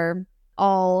are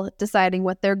all deciding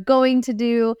what they're going to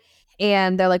do.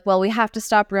 And they're like, "Well, we have to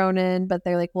stop Ronan." But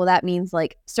they're like, "Well, that means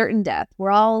like certain death.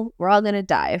 We're all going to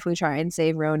die if we try and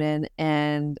save Ronan."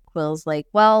 And Quill's like,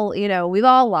 "Well, we've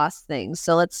all lost things.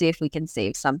 So let's see if we can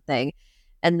save something."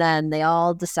 And then they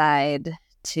all decide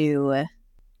to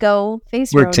go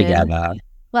face Work Ronan. together.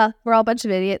 Well, we're all a bunch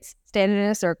of idiots standing in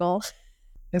a circle.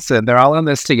 Listen, they're all in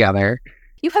this together.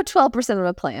 You have 12% of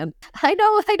a plan. I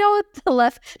know the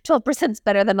left 12% is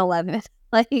better than 11.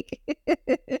 Like,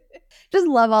 just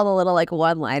love all the little like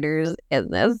one-liners in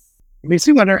this. It makes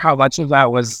me wonder how much of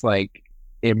that was like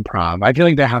improv. I feel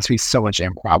like there has to be so much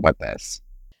improv with this.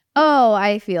 Oh,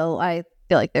 I feel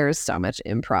like there's so much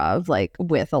improv, like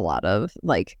with a lot of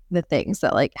like the things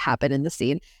that like happen in the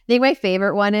scene. I think my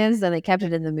favorite one is, and they kept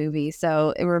it in the movie.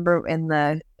 So I remember in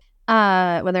the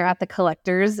when they're at the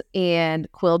collectors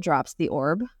and Quill drops the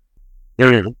orb.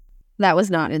 That was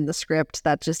not in the script.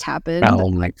 That just happened. Oh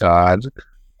my God.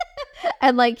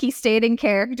 And like he stayed in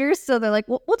character, so they're like,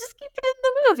 we'll just keep it in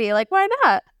the movie. Like, why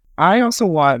not? I also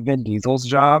want Vin Diesel's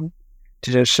job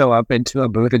to just show up into a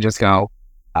booth and just go,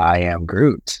 I am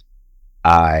Groot.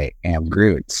 I am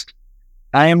Groot.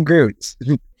 I am Groot.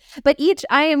 But each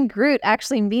I am Groot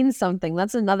actually means something.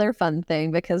 That's another fun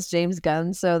thing because James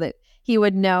Gunn, so that he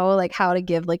would know like how to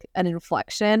give like an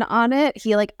inflection on it,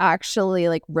 he like actually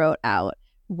like wrote out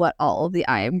what all of the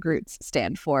I am Groots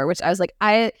stand for, which I was like,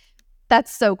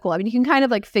 that's so cool. I mean, you can kind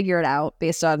of like figure it out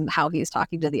based on how he's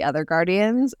talking to the other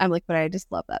Guardians. I'm like, but I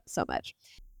just love that so much.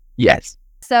 Yes.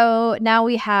 So now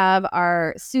we have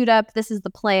our suit up. This is the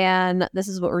plan. This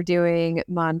is what we're doing.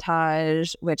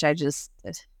 Montage, which I just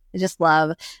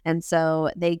love. And so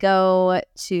they go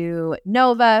to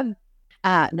Nova.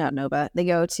 Not Nova. They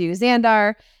go to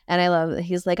Xandar. And I love that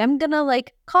he's like, I'm going to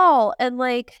like call and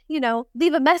like,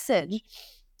 leave a message.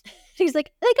 He's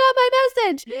like, they got my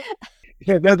message.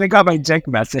 Yeah, no, they got my dick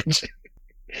message.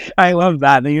 I love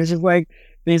that. And he was just like,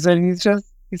 he said he's just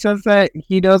that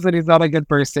he knows that he's not a good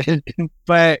person,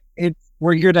 but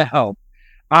we're here to help.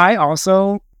 I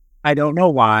don't know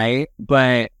why,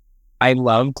 but I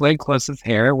love Glenn Close's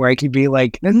hair, where I could be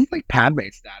like, this is like Padme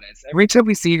status. Every time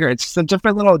we see her, it's just a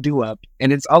different little do-up,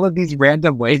 and it's all of these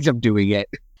random ways of doing it.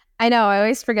 I know. I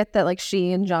always forget that like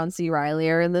she and John C. Reilly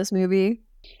are in this movie.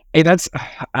 Hey,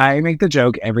 I make the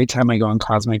joke every time I go on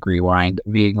Cosmic Rewind,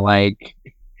 being like,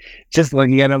 just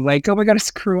looking at him like, oh my God, it's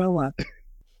Cruella.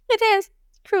 It is.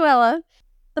 Cruella.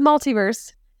 The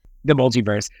multiverse.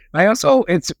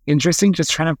 It's interesting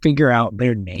just trying to figure out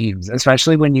their names,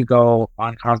 especially when you go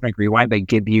on Cosmic Rewind, they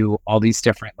give you all these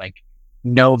different like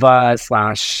Nova /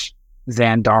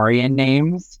 Xandarian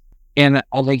names, and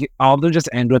all they just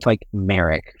end with like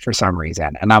Merrick for some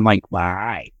reason. And I'm like,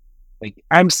 why? Like,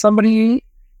 I'm somebody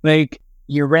like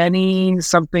Ureni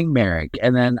something Merrick,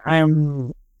 and then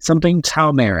I'm something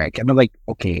Tau Merrick, and I'm like,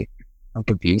 okay, I'm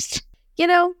confused.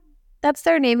 That's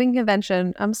their naming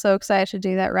convention. I'm so excited to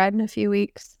do that ride in a few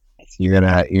weeks. You're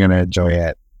gonna enjoy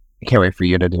it. I can't wait for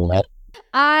you to do it.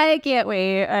 I can't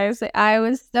wait. I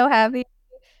was so happy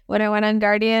when I went on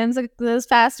Guardians this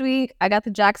past week. I got the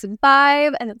Jackson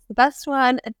 5, and it's the best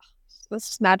one. And it's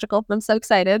just magical. I'm so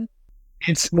excited.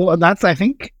 That's, I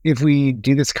think, if we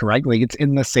do this correctly, it's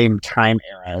in the same time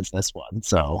era as this one,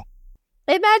 so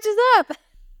it matches up.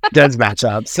 It does match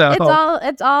up. So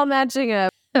it's all matching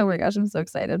up. Oh my gosh, I'm so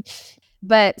excited.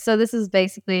 But so this is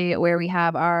basically where we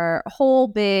have our whole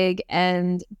big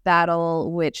end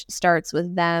battle, which starts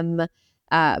with them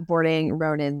boarding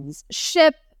Ronan's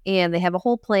ship, and they have a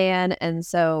whole plan. And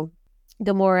so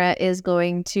Gamora is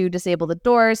going to disable the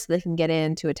doors so they can get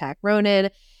in to attack Ronan.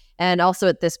 And also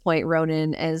at this point,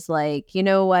 Ronan is like, you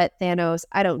know what, Thanos,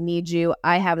 I don't need you.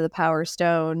 I have the Power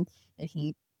Stone. And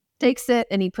he takes it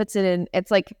and he puts it in.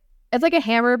 It's like a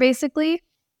hammer, basically.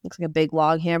 Looks like a big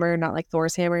log hammer, not like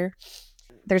Thor's hammer.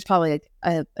 There's probably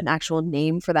an actual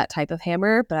name for that type of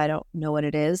hammer, but I don't know what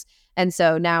it is. And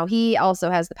so now he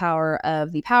also has the power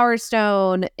of the Power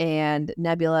Stone, and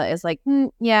Nebula is like,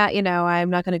 yeah, I'm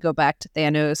not going to go back to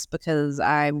Thanos because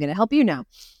I'm going to help you now.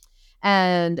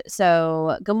 And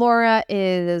so Gamora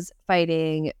is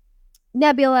fighting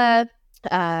Nebula.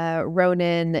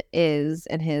 Ronan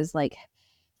and his like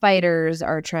fighters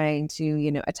are trying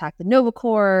to, attack the Nova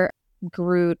Corps.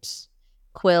 Groot,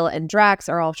 Quill, and Drax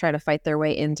are all trying to fight their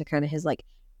way into kind of his like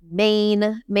main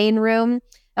room.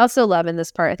 I also love in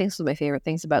this part, I think this is one of my favorite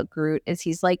things about Groot, is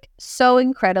he's like so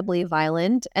incredibly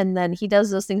violent, and then he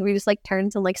does those things where he just like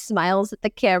turns and like smiles at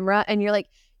the camera, and you're like,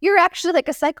 you're actually like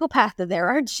a psychopath in there,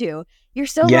 aren't you? You're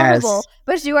so lovable,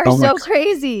 but you are so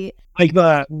crazy. Like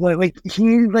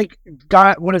he like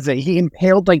got, what is it? He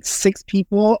impaled like 6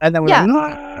 people, and then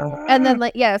and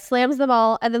then slams them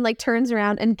all, and then like turns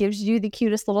around and gives you the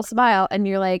cutest little smile, and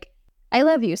you're like, I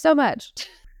love you so much.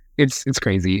 It's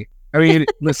crazy. I mean,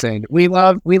 listen, we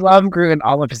love Groot in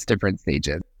all of his different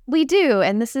stages. We do,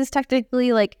 and this is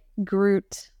technically like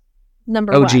Groot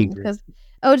number OG one Groot.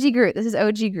 OG Groot. This is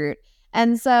OG Groot.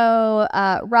 And so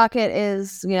Rocket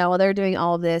is, while they're doing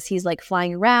all of this, he's like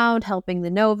flying around, helping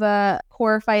the Nova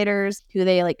Corps fighters, who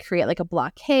they like create like a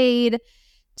blockade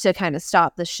to kind of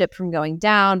stop the ship from going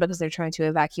down because they're trying to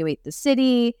evacuate the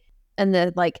city. And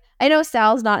then, like, I know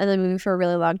Sal's not in the movie for a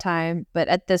really long time, but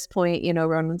at this point,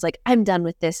 Ronan's like, I'm done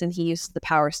with this. And he uses the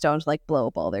Power Stone to, like, blow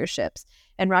up all their ships.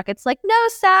 And Rocket's like, no,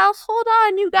 Sal, hold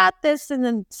on, you got this. And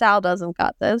then Sal doesn't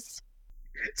got this.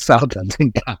 Sal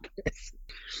doesn't got this.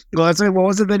 Well, that's like, what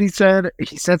was it that he said?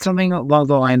 He said something along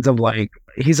the lines of, like,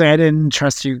 he's like, I didn't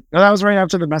trust you. Oh, that was right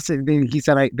after the message. He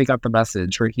said, they got the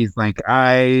message where he's like,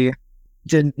 I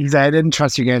didn't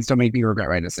trust you guys. Don't make me regret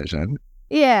my decision.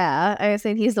 Yeah, I was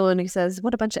saying he's the one who says,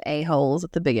 what a bunch of a-holes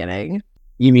at the beginning.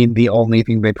 You mean the only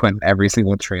thing they put in every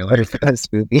single trailer for this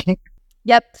movie?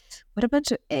 Yep. What a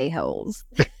bunch of a-holes.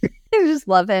 I just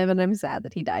love him, and I'm sad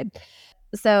that he died.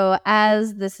 So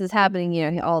as this is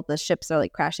happening, all the ships are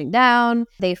like crashing down.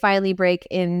 They finally break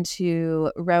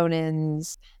into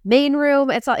Ronan's main room.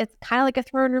 It's kind of like a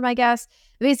throne room, I guess.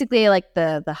 Basically like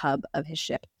the hub of his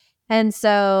ship. And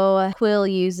so Quill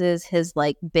uses his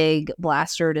like big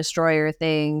blaster destroyer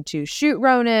thing to shoot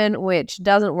Ronan, which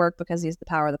doesn't work because he's the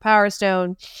power of the Power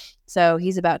Stone. So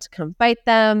he's about to come fight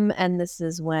them. And this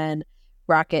is when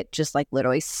Rocket just like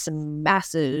literally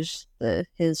smashes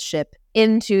his ship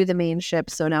into the main ship.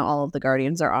 So now all of the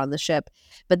Guardians are on the ship.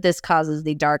 But this causes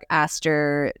the Dark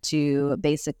Aster to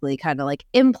basically kind of like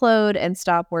implode and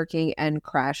stop working and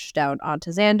crash down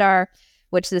onto Xandar,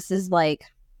 which this is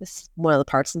one of the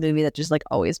parts of the movie that just like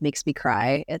always makes me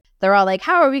cry. They're all like,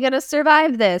 how are we going to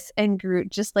survive this? And Groot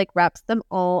just like wraps them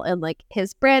all in like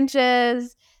his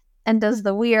branches and does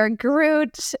the We Are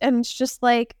Groot. And it's just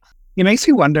like, it makes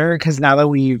me wonder, because now that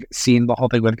we've seen the whole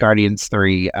thing with Guardians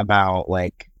 3 about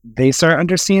like they start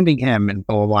understanding him and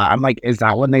blah, blah, blah. I'm like, is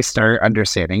that when they start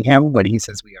understanding him when he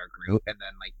says We Are Groot? And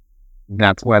then like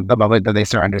that's when the moment that they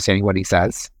start understanding what he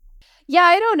says? Yeah,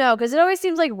 I don't know, because it always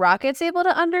seems like Rocket's able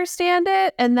to understand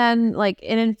it. And then, like,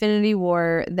 in Infinity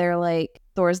War, they're like,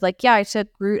 Thor's like, yeah, I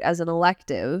took Groot as an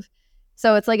elective.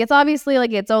 So it's like, it's obviously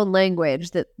like its own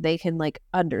language that they can like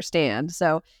understand.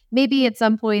 So maybe at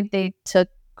some point they took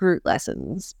Groot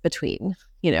lessons between,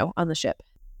 on the ship.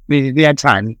 They had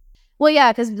time. Well,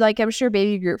 yeah, because like I'm sure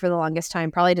Baby Groot for the longest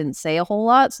time probably didn't say a whole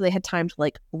lot. So they had time to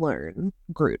like learn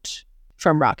Groot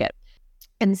from Rocket.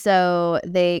 And so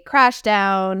they crash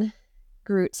down.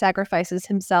 Groot sacrifices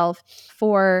himself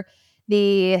for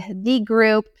the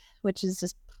group, which is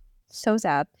just so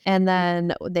sad. And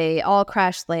then they all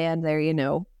crash land.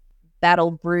 They're,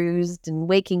 battle bruised and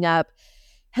waking up.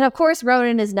 And of course,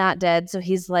 Ronan is not dead. So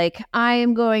he's like, I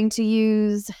am going to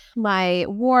use my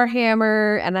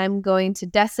Warhammer and I'm going to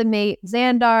decimate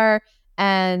Xandar.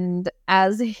 And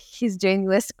as he's doing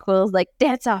this, Quill's like,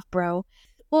 dance off, bro.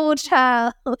 Oh,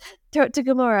 child. Throw it to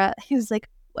Gamora. He's like,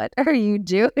 what are you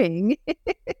doing?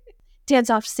 Dance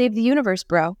off to save the universe,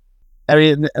 bro. I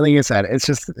mean, like I said,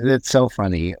 it's so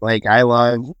funny. Like I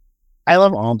love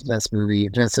all of this movie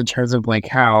just in terms of like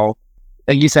how,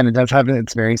 like you said, it does have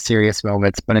its very serious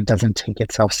moments, but it doesn't take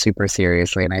itself super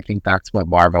seriously. And I think that's what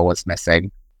Marvel was missing.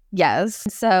 Yes.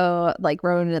 So like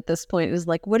Ronan at this point is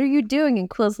like, what are you doing? And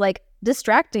Quill's like,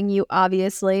 distracting you,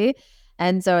 obviously.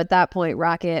 And so at that point,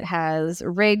 Rocket has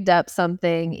rigged up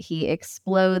something. He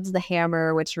explodes the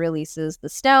hammer, which releases the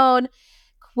stone.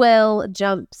 Quill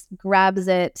jumps, grabs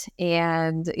it,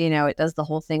 and, it does the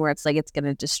whole thing where it's like it's going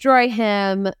to destroy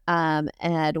him.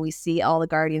 And we see all the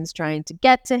Guardians trying to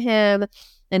get to him.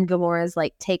 And Gamora's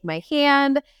like, take my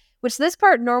hand, which this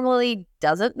part normally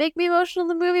doesn't make me emotional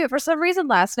in the movie. But for some reason,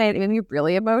 last night, it made me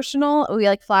really emotional. We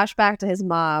like flash back to his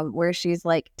mom where she's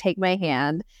like, take my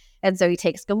hand. And so he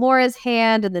takes Gamora's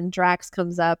hand, and then Drax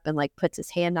comes up and like puts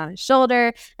his hand on his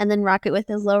shoulder. And then Rocket with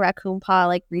his little raccoon paw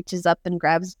like reaches up and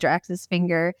grabs Drax's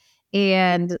finger.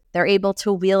 And they're able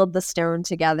to wield the stone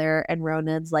together. And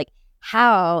Ronan's like,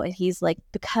 how? And he's like,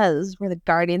 because we're the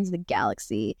Guardians of the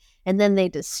Galaxy. And then they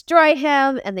destroy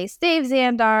him and they save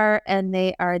Xandar, and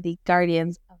they are the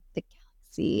Guardians of the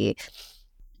Galaxy.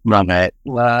 Love it.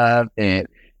 Love it.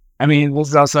 I mean, this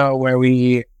is also where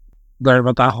we learn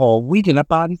about that whole, we did a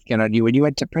body scan on you when you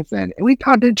went to prison, and we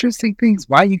found interesting things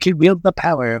why you can wield the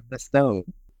power of the stone.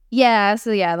 Yeah,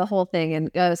 so yeah, the whole thing.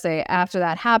 And say after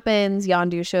that happens,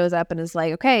 Yondu shows up and is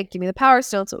like, okay, give me the power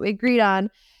stone. That's what we agreed on.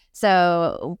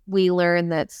 So we learn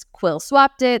that Quill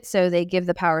swapped it. So they give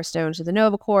the power stone to the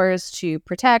Nova Corps to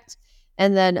protect.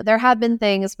 And then there have been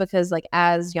things because like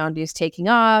as Yondu's taking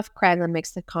off, Kraglin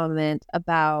makes the comment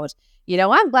about,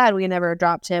 I'm glad we never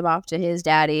dropped him off to his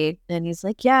daddy. And he's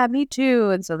like, yeah, me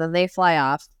too. And so then they fly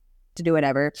off to do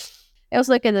whatever. I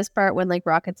also like in this part when like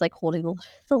Rocket's like holding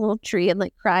the little tree and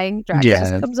like crying. Drax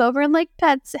just Yes. comes over and like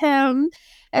pets him.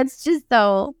 It's just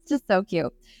so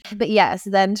cute. But yes,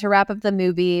 then to wrap up the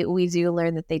movie, we do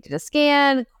learn that they did a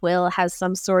scan. Quill has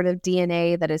some sort of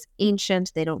DNA that is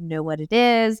ancient. They don't know what it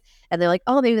is. And they're like,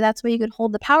 oh, maybe that's why you could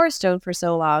hold the Power Stone for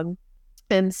so long.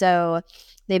 And so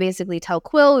they basically tell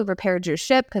Quill, we've repaired your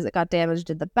ship because it got damaged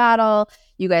in the battle.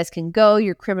 You guys can go.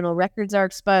 Your criminal records are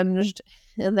expunged.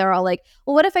 And they're all like,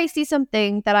 well, what if I see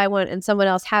something that I want and someone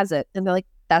else has it? And they're like,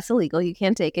 that's illegal. You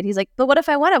can't take it. He's like, but what if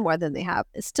I want it more than they have?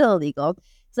 It's still illegal.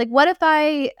 It's like, what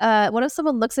if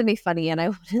someone looks at me funny and I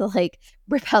want to like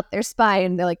rip out their spine?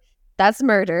 And they're like, that's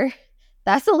murder.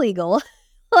 That's illegal.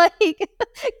 Like,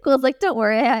 Quill's like, don't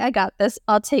worry. I got this.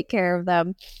 I'll take care of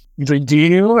them. He's like, do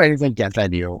you? And he's like, yes, I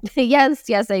do.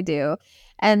 Yes, I do.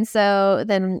 And so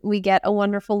then we get a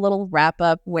wonderful little wrap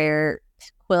up where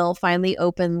Quill finally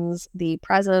opens the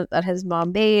present that his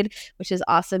mom made, which is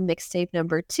awesome mixtape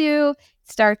number 2.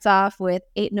 Starts off with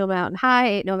Ain't No Mountain High,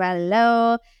 Ain't No Valley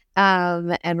Low.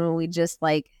 And when we just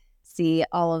like see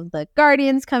all of the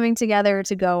Guardians coming together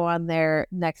to go on their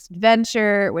next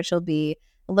adventure, which will be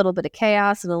a little bit of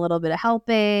chaos and a little bit of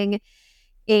helping.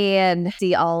 And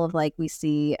see all of like, we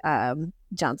see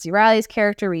John C. Reilly's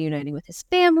character reuniting with his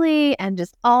family and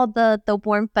just all the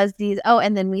warm fuzzies. Oh,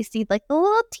 and then we see like the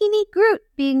little teeny Groot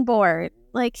being born,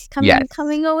 like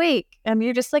coming awake. And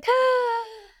you're just like,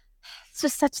 it's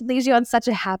just leaves you on such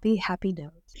a happy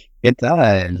note. It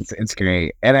does. It's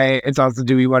great. And it's also,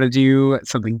 do we want to do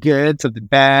something good, something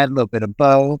bad, a little bit of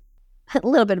both? A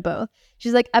little bit of both.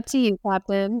 She's like, up to you,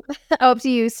 Captain. Up to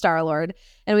you, Star-Lord.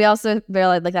 And we also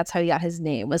realized like that's how he got his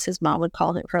name, was his mom would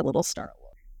call him her little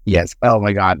Star-Lord. Yes. Oh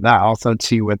my God. That also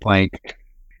too with like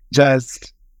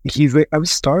he's like, I'm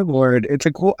Star-Lord. It's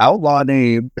a cool outlaw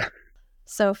name.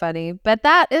 So funny. But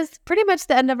that is pretty much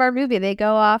the end of our movie. They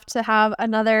go off to have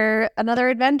another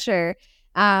adventure.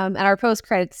 And our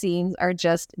post-credit scenes are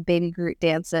just Baby Groot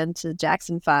dancing to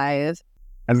Jackson 5.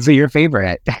 And so your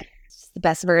favorite. The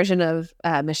best version of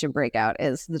Mission Breakout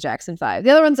is the Jackson 5. The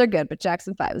other ones are good, but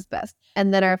Jackson 5 is best.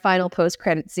 And then our final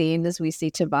post-credit scene is we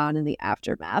see Tavon in the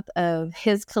aftermath of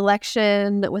his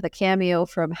collection with a cameo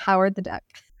from Howard the Duck.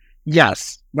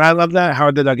 Yes. But I love that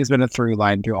Howard the Duck has been a through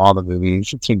line through all the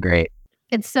movies. It's been great.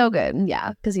 It's so good.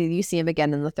 Yeah, because you see him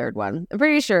again in the third one. I'm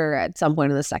pretty sure at some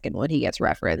point in the second one he gets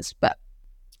referenced, but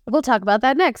we'll talk about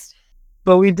that next.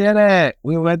 But we did it.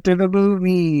 We went through the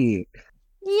movie.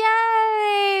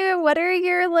 Yay! What are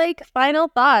your like final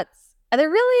thoughts? Are there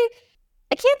really?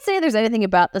 I can't say there's anything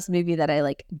about this movie that I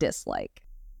like dislike.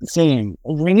 Same.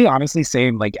 Really, honestly,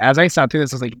 same. Like as I sat through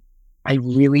this, I was like, I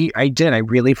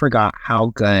really forgot how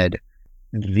good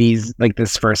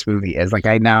this first movie is. Like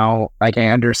I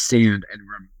understand and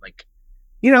like,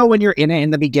 you know, when you're in it in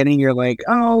the beginning, you're like,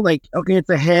 oh, like, okay, it's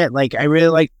a hit. Like I really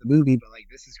like the movie, but like,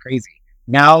 this is crazy.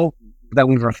 Now that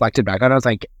we've reflected back on it, I was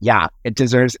like, yeah, it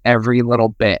deserves every little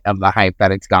bit of the hype that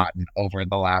it's gotten over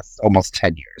the last almost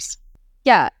 10 years.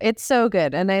 Yeah, it's so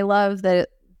good. And I love that,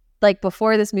 like,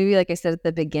 before this movie, like I said at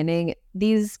the beginning,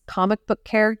 these comic book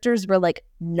characters were, like,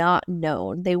 not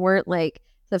known. They weren't, like,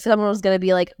 if someone was going to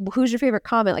be like, who's your favorite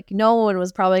comic? Like, no one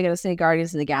was probably going to say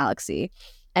Guardians of the Galaxy.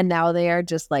 And now they are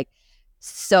just, like,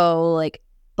 so, like,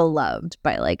 beloved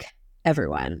by, like,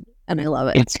 everyone. And I love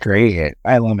it. It's great.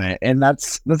 I love it. And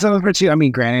that's another part too. I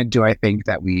mean, granted, do I think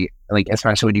that we, like,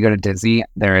 especially when you go to Disney,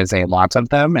 there is a lot of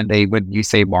them, and when you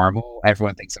say Marvel,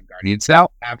 everyone thinks of Guardians now.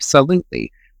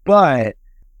 Absolutely. But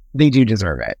they do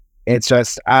deserve it. It's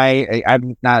just,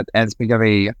 I'm not as big of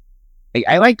I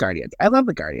like Guardians. I love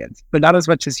the Guardians, but not as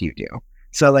much as you do.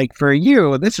 So, like, for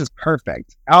you, this is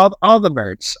perfect. All the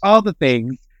merch, all the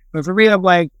things. But for me, I'm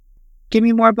like, give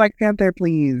me more Black Panther,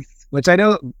 please. Which I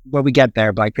know when we get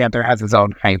there, Black Panther has his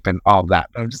own hype and all of that.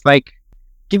 But I'm just like,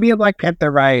 give me a Black Panther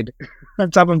ride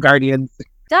on top of Guardians.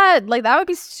 Dad, like, that would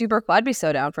be super cool. I'd be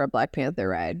so down for a Black Panther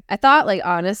ride. I thought, like,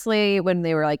 honestly, when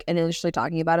they were, like, initially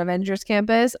talking about Avengers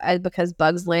Campus, because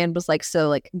Bugs Land was, like, so,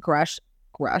 like, grush.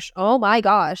 Oh, my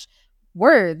gosh.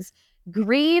 Words.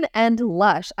 Green and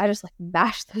lush. I just, like,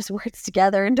 mashed those words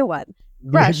together into one.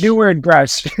 Grush. New word,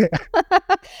 grush.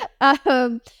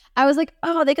 I was like,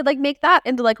 oh, they could like make that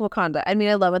into like Wakanda. I mean,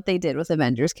 I love what they did with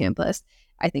Avengers Campus.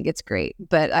 I think it's great.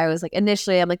 But I was like,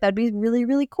 initially, I'm like, that'd be really,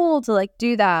 really cool to like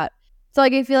do that. So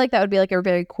like, I feel like that would be like a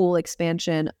very cool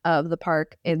expansion of the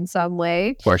park in some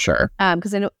way. For sure.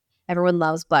 Because I know everyone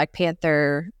loves Black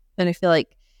Panther, and I feel like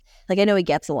I know he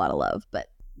gets a lot of love, but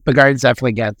Guardians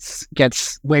definitely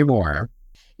gets way more.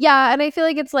 Yeah, and I feel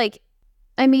like it's like,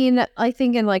 I mean, I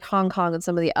think in like Hong Kong and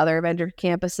some of the other Avenger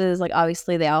campuses, like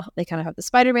obviously they kind of have the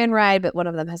Spider-Man ride, but one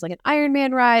of them has like an Iron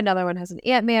Man ride, another one has an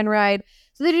Ant-Man ride.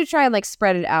 So they do try and like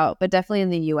spread it out, but definitely in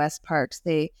the US parks,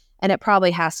 and it probably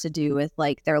has to do with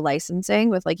like their licensing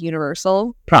with like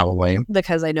Universal. Probably.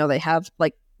 Because I know they have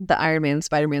like the Iron Man,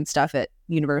 Spider-Man stuff at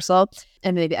Universal.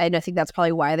 And maybe I think that's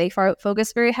probably why they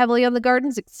focus very heavily on the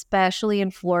gardens, especially in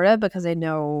Florida, because I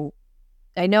know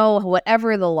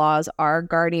whatever the laws are,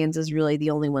 Guardians is really the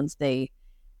only ones they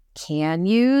can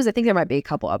use. I think there might be a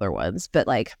couple other ones, but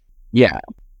like... Yeah.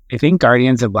 I think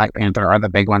Guardians and Black Panther are the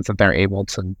big ones that they're able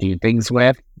to do things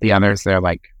with. The others, they're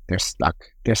stuck.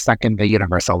 They're stuck in the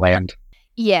Universal land.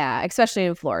 Yeah, especially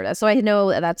in Florida. So I know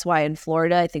that's why in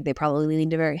Florida, I think they probably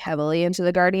leaned very heavily into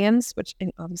the Guardians, which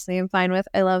obviously I'm fine with.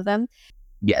 I love them.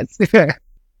 Yes.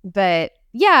 But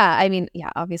yeah, I mean, yeah,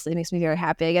 obviously it makes me very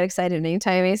happy. I get excited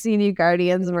anytime I see new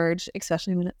Guardians merch,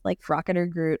 especially when it's like Rocket or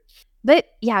Groot. But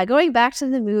yeah, going back to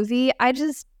the movie,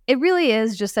 it really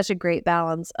is just such a great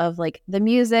balance of like the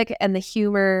music and the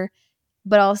humor,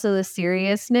 but also the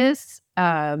seriousness.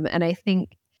 And I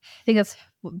think that's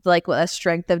like what a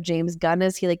strength of James Gunn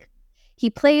is. He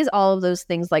plays all of those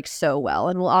things like so well.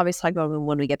 And we'll obviously talk about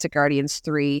when we get to Guardians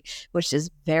 3, which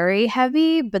is very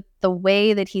heavy, but the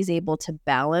way that he's able to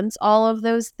balance all of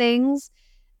those things,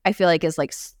 I feel like is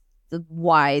like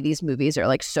why these movies are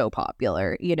like so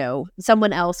popular. You know,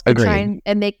 someone else could try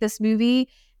and make this movie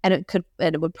and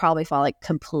it would probably fall like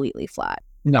completely flat.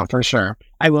 No, for sure.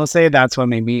 I will say that's what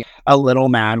made me a little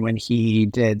mad when he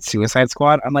did Suicide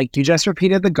Squad. I'm like, you just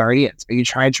repeated the Guardians, but you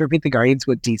tried to repeat the Guardians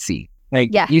with DC.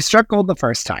 Like, you struck gold the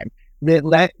first time.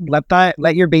 Let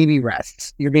your baby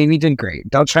rest. Your baby did great.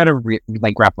 Don't try to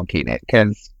replicate it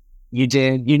because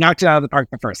you knocked it out of the park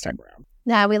the first time around.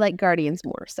 Nah, we like Guardians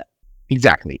more. So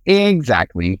exactly.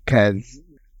 Because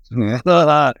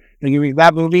that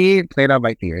movie played on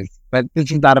my fears, but this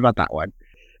is not about that one.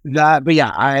 But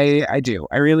yeah, I do.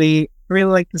 I really,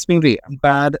 really like this movie. I'm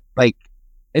glad. Like,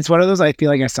 it's one of those I feel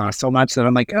like I saw so much that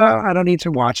I'm like, oh, I don't need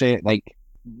to watch it. Like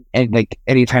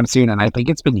anytime soon, and I think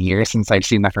it's been years since I've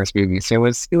seen the first movie, so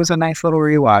it was a nice little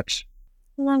rewatch.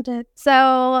 Loved it.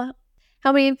 So,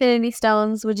 how many Infinity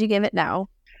Stones would you give it now?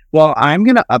 Well, I'm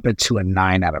gonna up it to a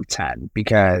 9 out of 10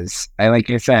 because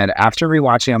like I said, after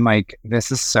rewatching, I'm like,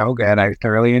 this is so good. I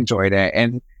thoroughly enjoyed it,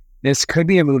 and this could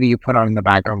be a movie you put on in the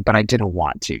background, but I didn't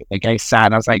want to. Like I sat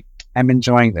and I was like, I'm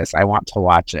enjoying this. I want to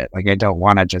watch it. Like I don't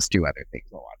want to just do other things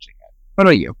while watching it. What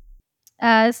about you?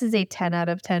 This is a 10 out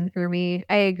of 10 for me.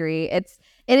 I agree. It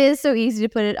is so easy to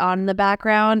put it on in the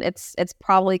background. It's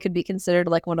probably could be considered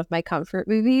like one of my comfort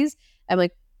movies. I'm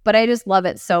like, but I just love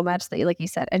it so much that, like you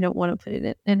said, I don't want to put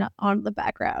it in on the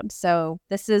background. So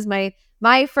this is my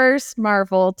first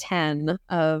Marvel 10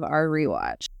 of our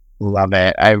rewatch. Love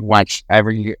it. I watch all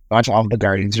of the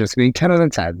Guardians, just being 10 out of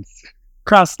 10s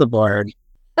across the board.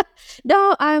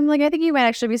 No, I'm like, I think you might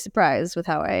actually be surprised with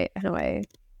how I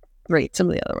rate some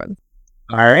of the other ones.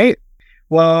 All right.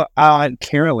 Well,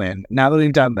 Carolyn, now that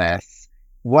we've done this,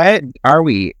 what are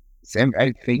we?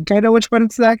 I think I know which one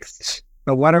is next,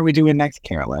 but what are we doing next,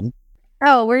 Carolyn?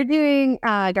 Oh, we're doing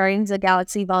Guardians of the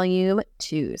Galaxy Volume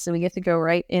 2. So we get to go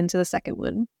right into the second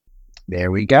one.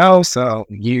 There we go. So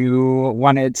you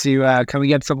wanted to come and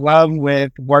get some love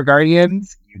with War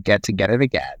Guardians? You get to get it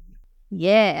again.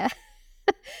 Yeah.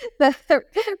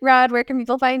 Rod, where can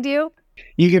people find you?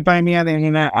 You can find me on the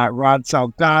internet at Rod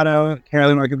Salgado.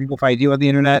 Carolyn, where can people find you on the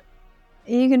internet?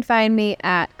 You can find me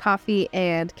at Coffee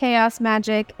and Chaos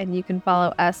Magic, and you can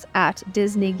follow us at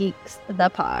Disney Geeks, the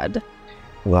pod.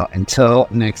 Well, until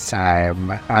next time,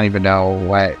 I don't even know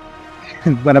what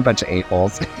a bunch of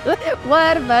a-holes.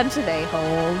 What a bunch of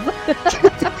a-holes.